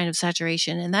that kind of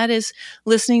saturation, and that is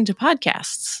listening to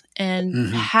podcasts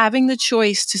and having the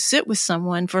choice to sit with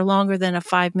someone for longer than a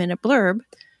 5-minute blurb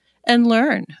and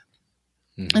learn.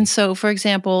 And so, for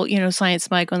example,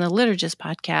 Science Mike on the Liturgist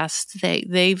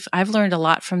podcast, I've learned a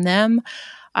lot from them.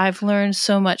 I've learned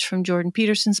so much from Jordan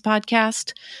Peterson's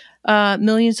podcast.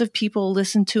 Millions of people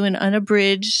listen to an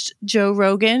unabridged Joe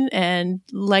Rogan, and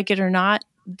like it or not,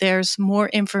 there's more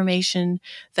information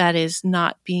that is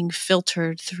not being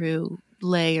filtered through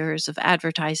layers of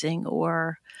advertising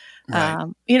or,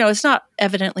 it's not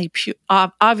evidently pure.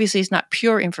 Obviously, it's not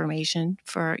pure information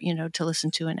for, to listen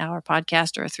to an hour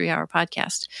podcast or a 3-hour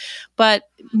podcast. But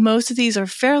most of these are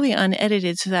fairly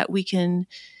unedited, so that we can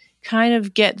kind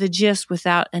of get the gist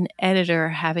without an editor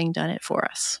having done it for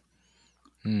us.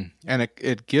 And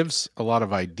it gives a lot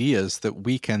of ideas that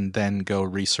we can then go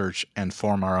research and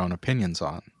form our own opinions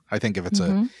on. I think if it's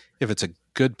a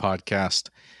good podcast,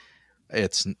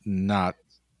 it's not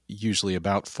usually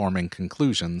about forming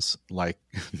conclusions like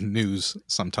news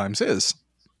sometimes is.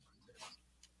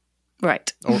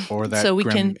 Right. Or that so we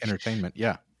grim can entertainment.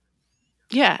 Yeah.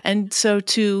 Yeah. And so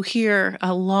to hear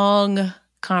a long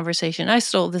conversation, I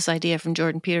stole this idea from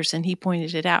Jordan Peterson. He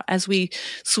pointed it out as we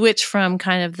switch from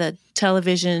kind of the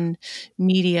television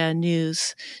media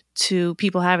news to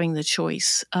people having the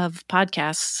choice of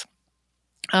podcasts.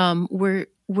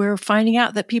 We're finding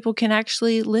out that people can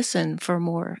actually listen for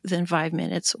more than 5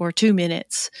 minutes or 2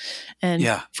 minutes and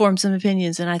form some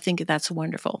opinions. And I think that's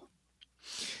wonderful.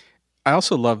 I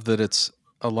also love that it's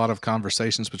a lot of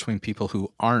conversations between people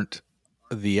who aren't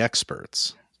the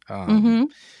experts.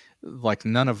 Like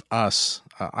none of us,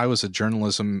 I was a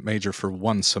journalism major for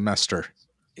 1 semester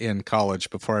in college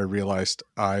before I realized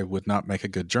I would not make a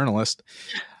good journalist.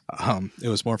 It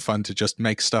was more fun to just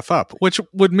make stuff up, which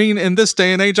would mean in this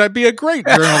day and age, I'd be a great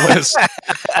journalist.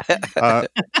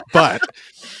 But,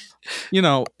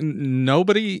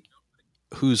 nobody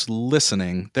who's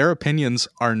listening, their opinions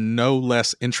are no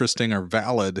less interesting or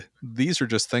valid. These are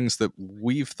just things that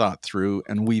we've thought through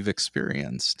and we've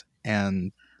experienced.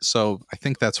 And so I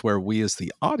think that's where we as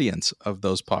the audience of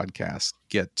those podcasts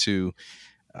get to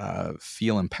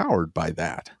feel empowered by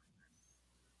that.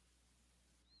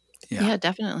 Yeah,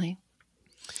 definitely.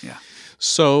 Yeah.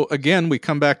 So again, we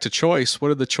come back to choice.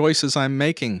 What are the choices I'm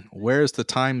making? Where is the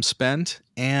time spent?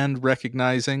 And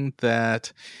recognizing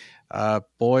that,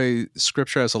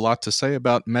 Scripture has a lot to say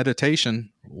about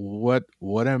meditation. What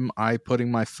am I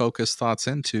putting my focus thoughts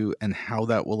into, and how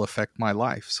that will affect my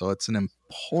life? So it's an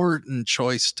important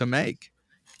choice to make.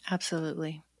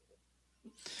 Absolutely.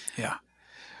 Yeah.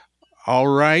 All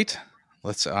right.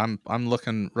 I'm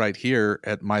looking right here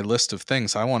at my list of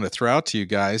things I want to throw out to you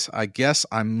guys. I guess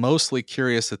I'm mostly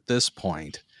curious at this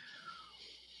point.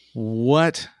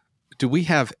 What do we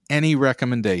have any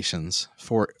recommendations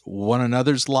for one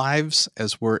another's lives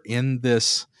as we're in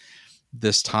this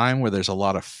time where there's a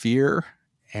lot of fear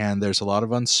and there's a lot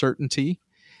of uncertainty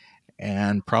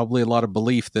and probably a lot of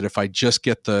belief that if I just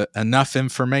get enough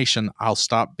information, I'll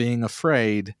stop being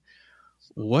afraid?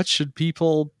 What should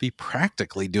people be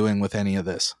practically doing with any of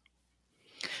this?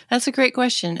 That's a great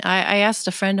question. I asked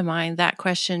a friend of mine that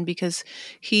question because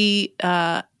he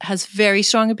has very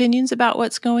strong opinions about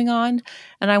what's going on.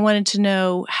 And I wanted to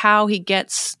know how he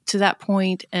gets to that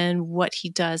point and what he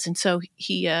does. And so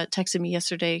he texted me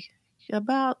yesterday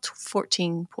about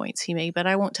 14 points he made, but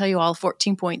I won't tell you all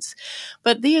 14 points.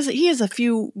 But he has a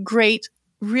few great,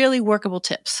 really workable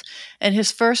tips. And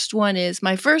his first one is,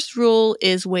 my first rule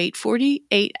is wait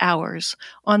 48 hours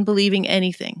on believing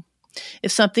anything.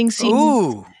 If something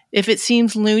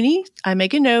seems loony, I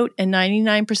make a note, and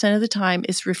 99% of the time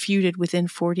it's refuted within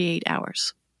 48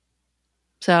 hours.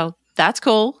 So that's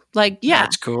cool. Like, yeah,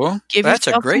 that's cool. Give That's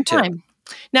a yourself great some tip. time.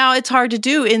 Now it's hard to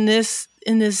do in this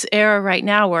era right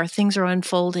now where things are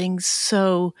unfolding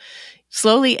so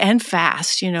slowly and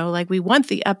fast. Like we want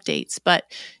the updates, but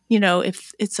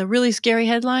if it's a really scary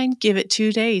headline, give it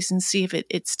 2 days and see if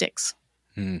it sticks.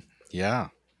 Yeah,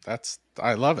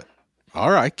 I love it. All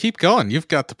right, keep going. You've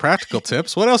got the practical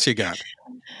tips. What else you got?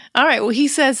 All right. Well, he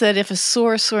says that if a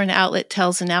source or an outlet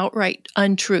tells an outright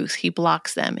untruth, he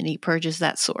blocks them and he purges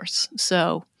that source.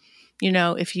 So,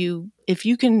 if you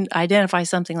can identify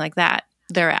something like that,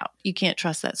 they're out. You can't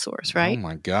trust that source, right? Oh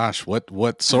my gosh,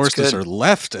 what sources are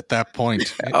left at that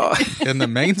point in the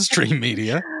mainstream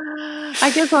media? I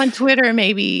guess on Twitter,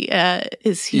 maybe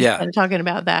is he kind of talking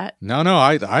about that? No,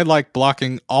 I like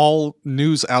blocking all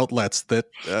news outlets. That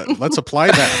let's apply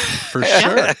that for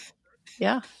sure.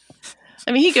 Yeah,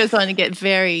 I mean, he goes on to get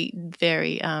very,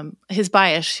 very. His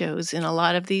bias shows in a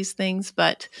lot of these things,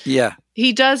 but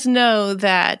he does know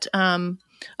that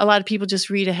a lot of people just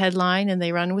read a headline and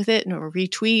they run with it and or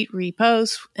retweet,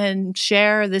 repost, and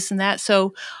share this and that.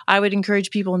 So I would encourage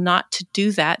people not to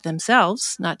do that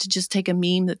themselves, not to just take a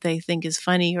meme that they think is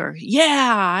funny or,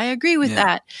 I agree with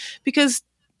that, because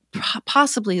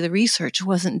possibly the research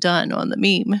wasn't done on the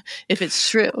meme if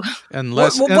it's true.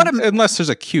 Unless there's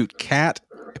a cute cat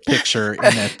picture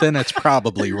in it, then it's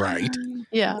probably right.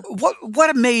 Yeah. What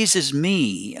amazes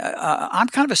me, I'm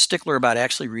kind of a stickler about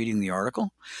actually reading the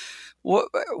article.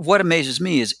 What amazes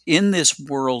me is in this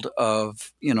world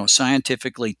of,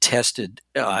 scientifically tested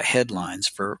headlines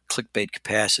for clickbait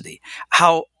capacity,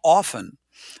 how often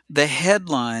the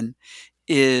headline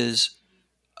is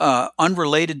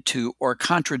unrelated to or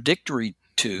contradictory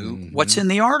to what's in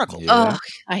the article. Yeah. Oh,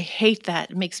 I hate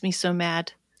that. It makes me so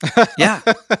mad. Yeah.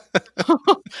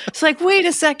 It's like, wait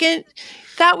a second.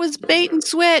 That was bait and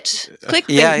switch.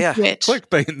 Clickbait and switch.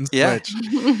 Clickbait and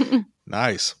switch.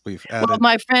 Nice. We've added. Well,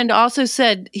 my friend also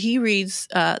said he reads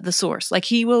the source. Like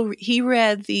he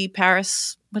read the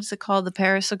Paris, what's it called? The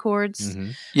Paris Accords.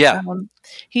 Mm-hmm. Yeah.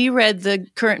 He read the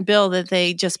current bill that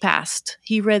they just passed.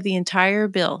 He read the entire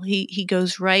bill. He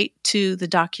goes right to the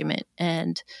document.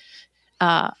 And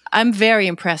I'm very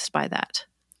impressed by that.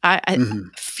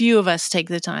 Few of us take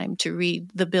the time to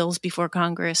read the bills before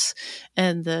Congress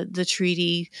and the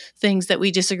treaty things that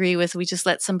we disagree with. We just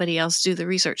let somebody else do the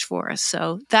research for us.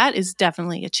 So that is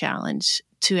definitely a challenge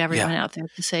to everyone out there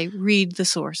to say, read the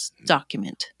source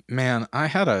document. Man, I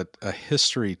had a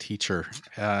history teacher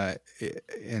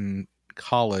in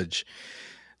college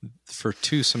for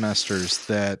 2 semesters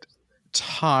that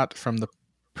taught from the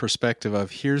perspective of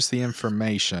here's the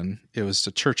information. It was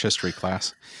a church history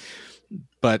class.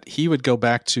 But he would go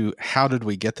back to how did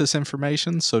we get this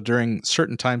information? So during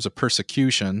certain times of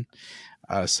persecution,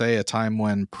 say a time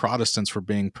when Protestants were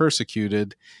being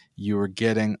persecuted, you were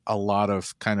getting a lot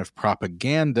of kind of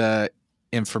propaganda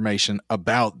information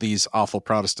about these awful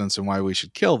Protestants and why we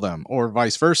should kill them, or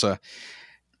vice versa.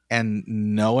 And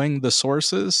knowing the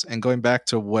sources and going back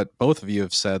to what both of you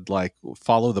have said, like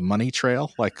follow the money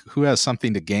trail, like who has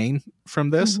something to gain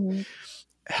from this,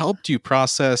 helped you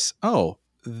process,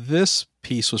 this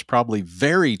piece was probably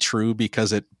very true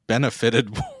because it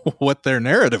benefited what their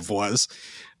narrative was.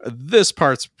 This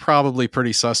part's probably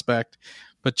pretty suspect,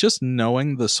 but just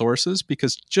knowing the sources,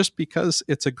 because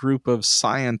it's a group of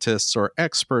scientists or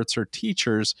experts or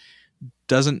teachers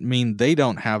doesn't mean they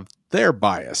don't have their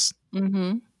bias.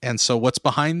 Mm-hmm. And so what's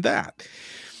behind that?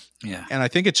 Yeah. And I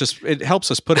think it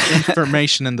helps us put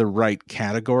information in the right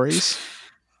categories.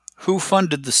 Who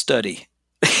funded the study?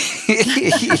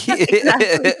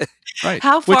 Exactly. Right.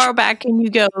 How far back can you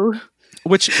go?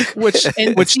 Which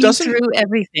And see doesn't through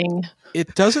everything.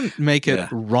 It doesn't make it Yeah.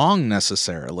 wrong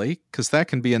necessarily, because that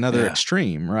can be another Yeah.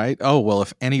 extreme, right? Oh, well,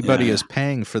 if anybody Yeah. is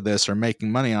paying for this or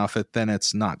making money off it, then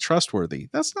it's not trustworthy.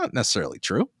 That's not necessarily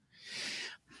true.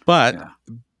 But Yeah.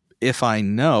 if I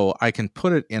know, I can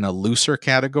put it in a looser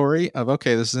category of,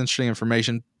 okay, this is interesting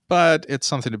information, but it's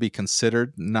something to be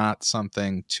considered, not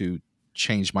something to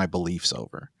change my beliefs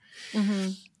over. Mm-hmm.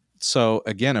 So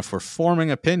again, if we're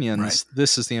forming opinions,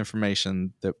 this is the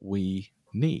information that we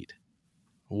need.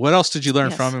 What else did you learn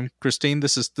Yes. from him, Christine?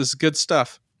 This is good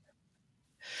stuff.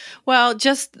 Well,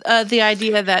 just the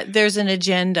idea that there's an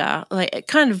agenda, like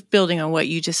kind of building on what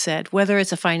you just said, whether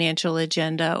it's a financial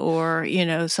agenda or,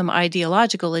 some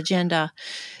ideological agenda.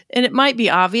 And it might be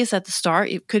obvious at the start.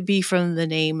 It could be from the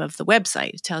name of the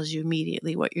website. It tells you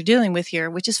immediately what you're dealing with here,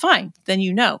 which is fine. Then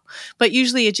you know. But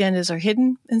usually agendas are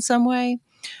hidden in some way.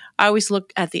 I always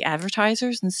look at the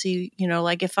advertisers and see,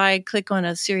 like if I click on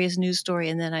a serious news story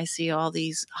and then I see all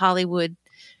these Hollywood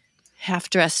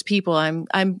half-dressed people, I'm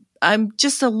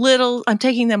just I'm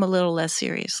taking them a little less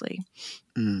seriously.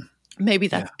 Mm. Maybe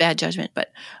that's bad judgment,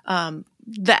 but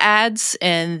the ads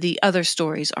and the other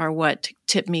stories are what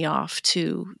tip me off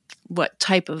to what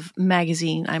type of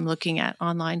magazine I'm looking at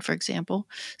online, for example.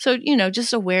 So,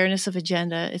 just awareness of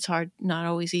agenda. It's not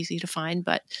always easy to find,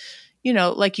 but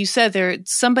like you said,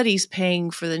 somebody's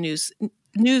paying for the news.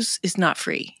 News is not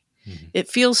free. Mm-hmm. It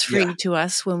feels free to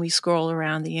us when we scroll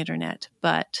around the internet,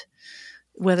 but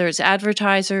whether it's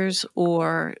advertisers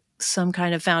or some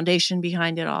kind of foundation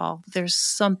behind it all, there's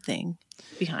something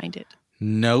behind it.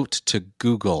 Note to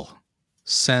Google: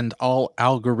 send all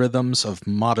algorithms of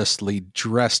modestly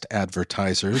dressed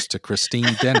advertisers to Christine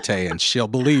Dente, and she'll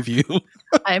believe you.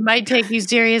 I might take you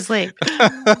seriously.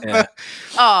 Yeah.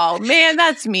 Oh, man,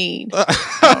 that's mean.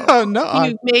 No,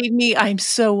 you made me. I'm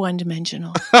so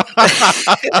one-dimensional.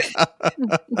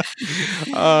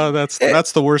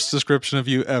 That's the worst description of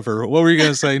you ever. What were you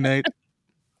going to say, Nate?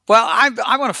 Well,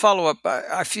 I want to follow up.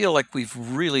 I feel like we've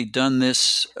really done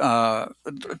this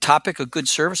topic a good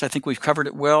service. I think we've covered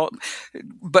it well.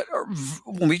 But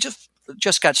when we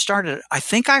just got started, I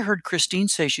think I heard Christine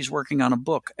say she's working on a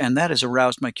book, and that has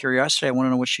aroused my curiosity. I want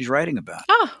to know what she's writing about.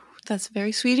 Oh, that's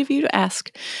very sweet of you to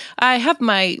ask. I have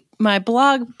my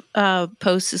blog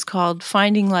post is called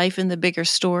Finding Life in the Bigger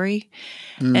Story.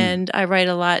 And I write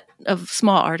a lot of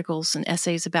small articles and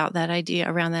essays about that idea,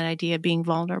 around that idea of being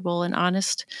vulnerable and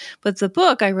honest. But the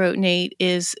book I wrote, Nate,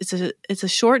 it's a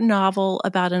short novel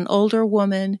about an older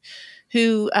woman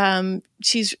who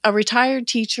she's a retired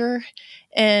teacher,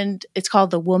 and it's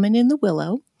called The Woman in the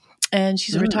Willow. And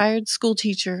she's a retired school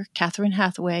teacher, Catherine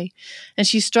Hathaway, and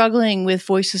she's struggling with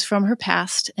voices from her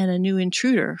past and a new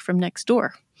intruder from next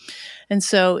door. And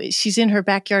so she's in her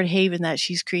backyard haven that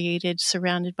she's created,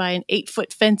 surrounded by an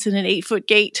 8-foot fence and an 8-foot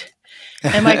gate.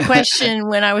 And my question,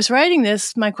 when I was writing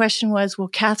this, my question was, will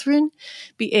Catherine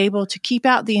be able to keep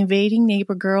out the invading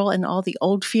neighbor girl and all the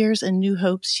old fears and new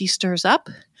hopes she stirs up?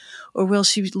 Or will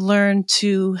she learn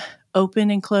to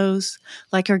open and close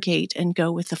like her gate and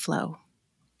go with the flow?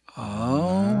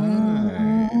 Oh,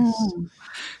 nice.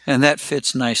 And that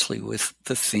fits nicely with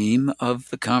the theme of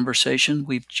the conversation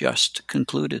we've just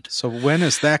concluded. So when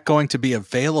is that going to be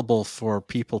available for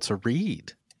people to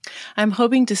read? I'm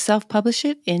hoping to self-publish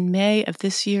it in May of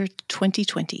this year,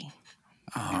 2020.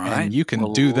 All right. And you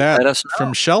can do that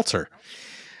from shelter.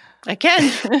 I can.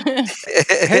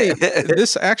 Hey,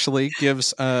 this actually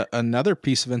gives another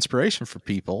piece of inspiration for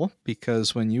people,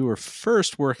 because when you were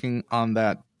first working on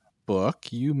that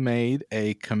book, you made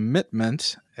a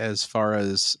commitment as far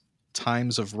as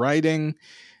times of writing,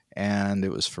 and it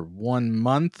was for 1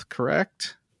 month,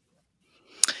 correct?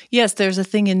 Yes, there's a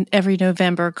thing in every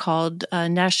November called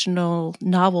National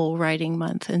Novel Writing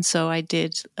Month. And so I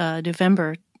did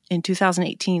November in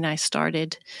 2018, I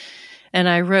started, and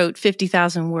I wrote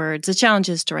 50,000 words. The challenge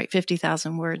is to write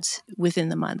 50,000 words within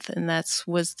the month. And that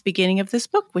was the beginning of this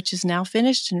book, which is now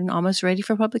finished and almost ready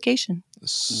for publication.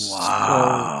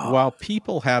 Wow. So while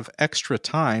people have extra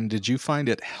time, did you find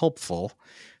it helpful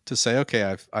to say,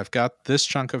 okay, I've got this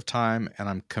chunk of time and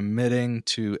I'm committing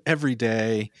to every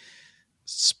day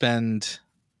spend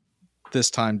this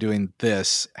time doing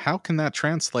this. How can that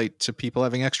translate to people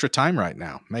having extra time right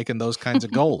now, making those kinds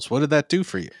of goals? What did that do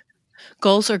for you?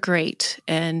 Goals are great.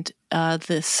 And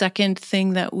the second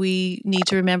thing that we need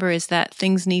to remember is that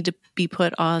things need to be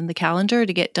put on the calendar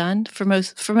to get done for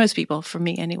most people, for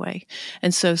me anyway.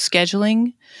 And so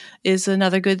scheduling is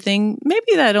another good thing.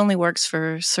 Maybe that only works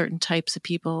for certain types of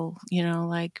people,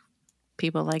 like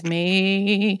people like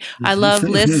me. I love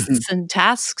lists and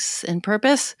tasks and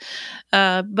purpose.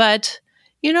 But,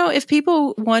 if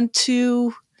people want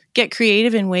to get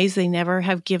creative in ways they never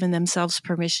have given themselves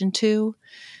permission to,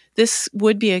 this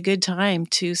would be a good time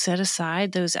to set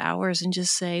aside those hours and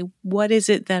just say, what is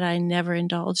it that I never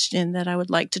indulged in that I would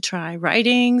like to try?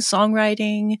 Writing,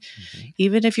 songwriting,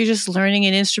 even if you're just learning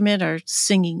an instrument or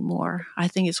singing more, I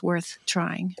think it's worth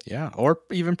trying. Yeah, or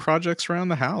even projects around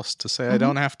the house to say, I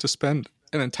don't have to spend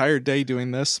an entire day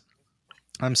doing this.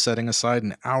 I'm setting aside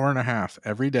an hour and a half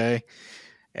every day,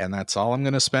 and that's all I'm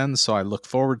going to spend. So I look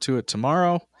forward to it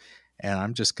tomorrow, and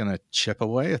I'm just going to chip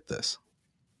away at this.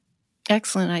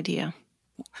 Excellent idea.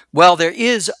 Well, there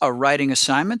is a writing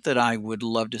assignment that I would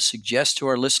love to suggest to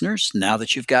our listeners. Now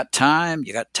that you got time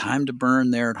to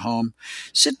burn there at home,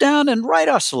 sit down and write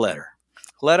us a letter.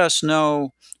 Let us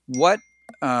know what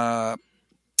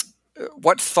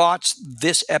thoughts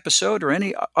this episode or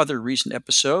any other recent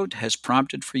episode has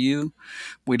prompted for you.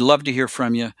 We'd love to hear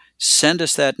from you. Send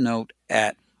us that note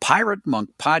at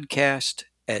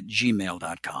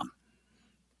piratemonkpodcast@gmail.com.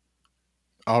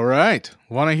 All right.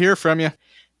 Want to hear from you.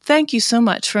 Thank you so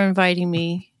much for inviting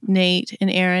me, Nate and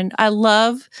Aaron. I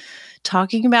love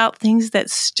talking about things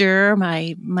that stir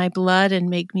my blood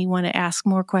and make me want to ask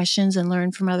more questions and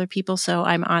learn from other people. So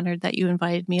I'm honored that you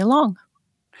invited me along.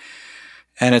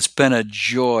 And it's been a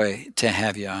joy to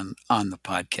have you on the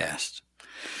podcast.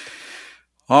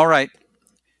 All right.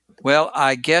 Well,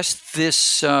 I guess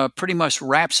this pretty much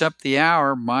wraps up the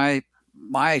hour. My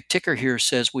ticker here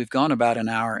says we've gone about an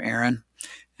hour, Aaron.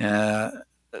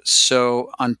 So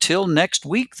until next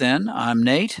week, then, I'm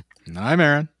Nate. And I'm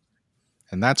Aaron.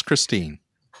 And that's Christine.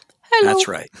 Hello. That's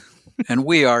right. And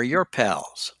we are your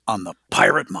pals on the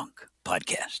Pirate Monk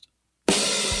Podcast.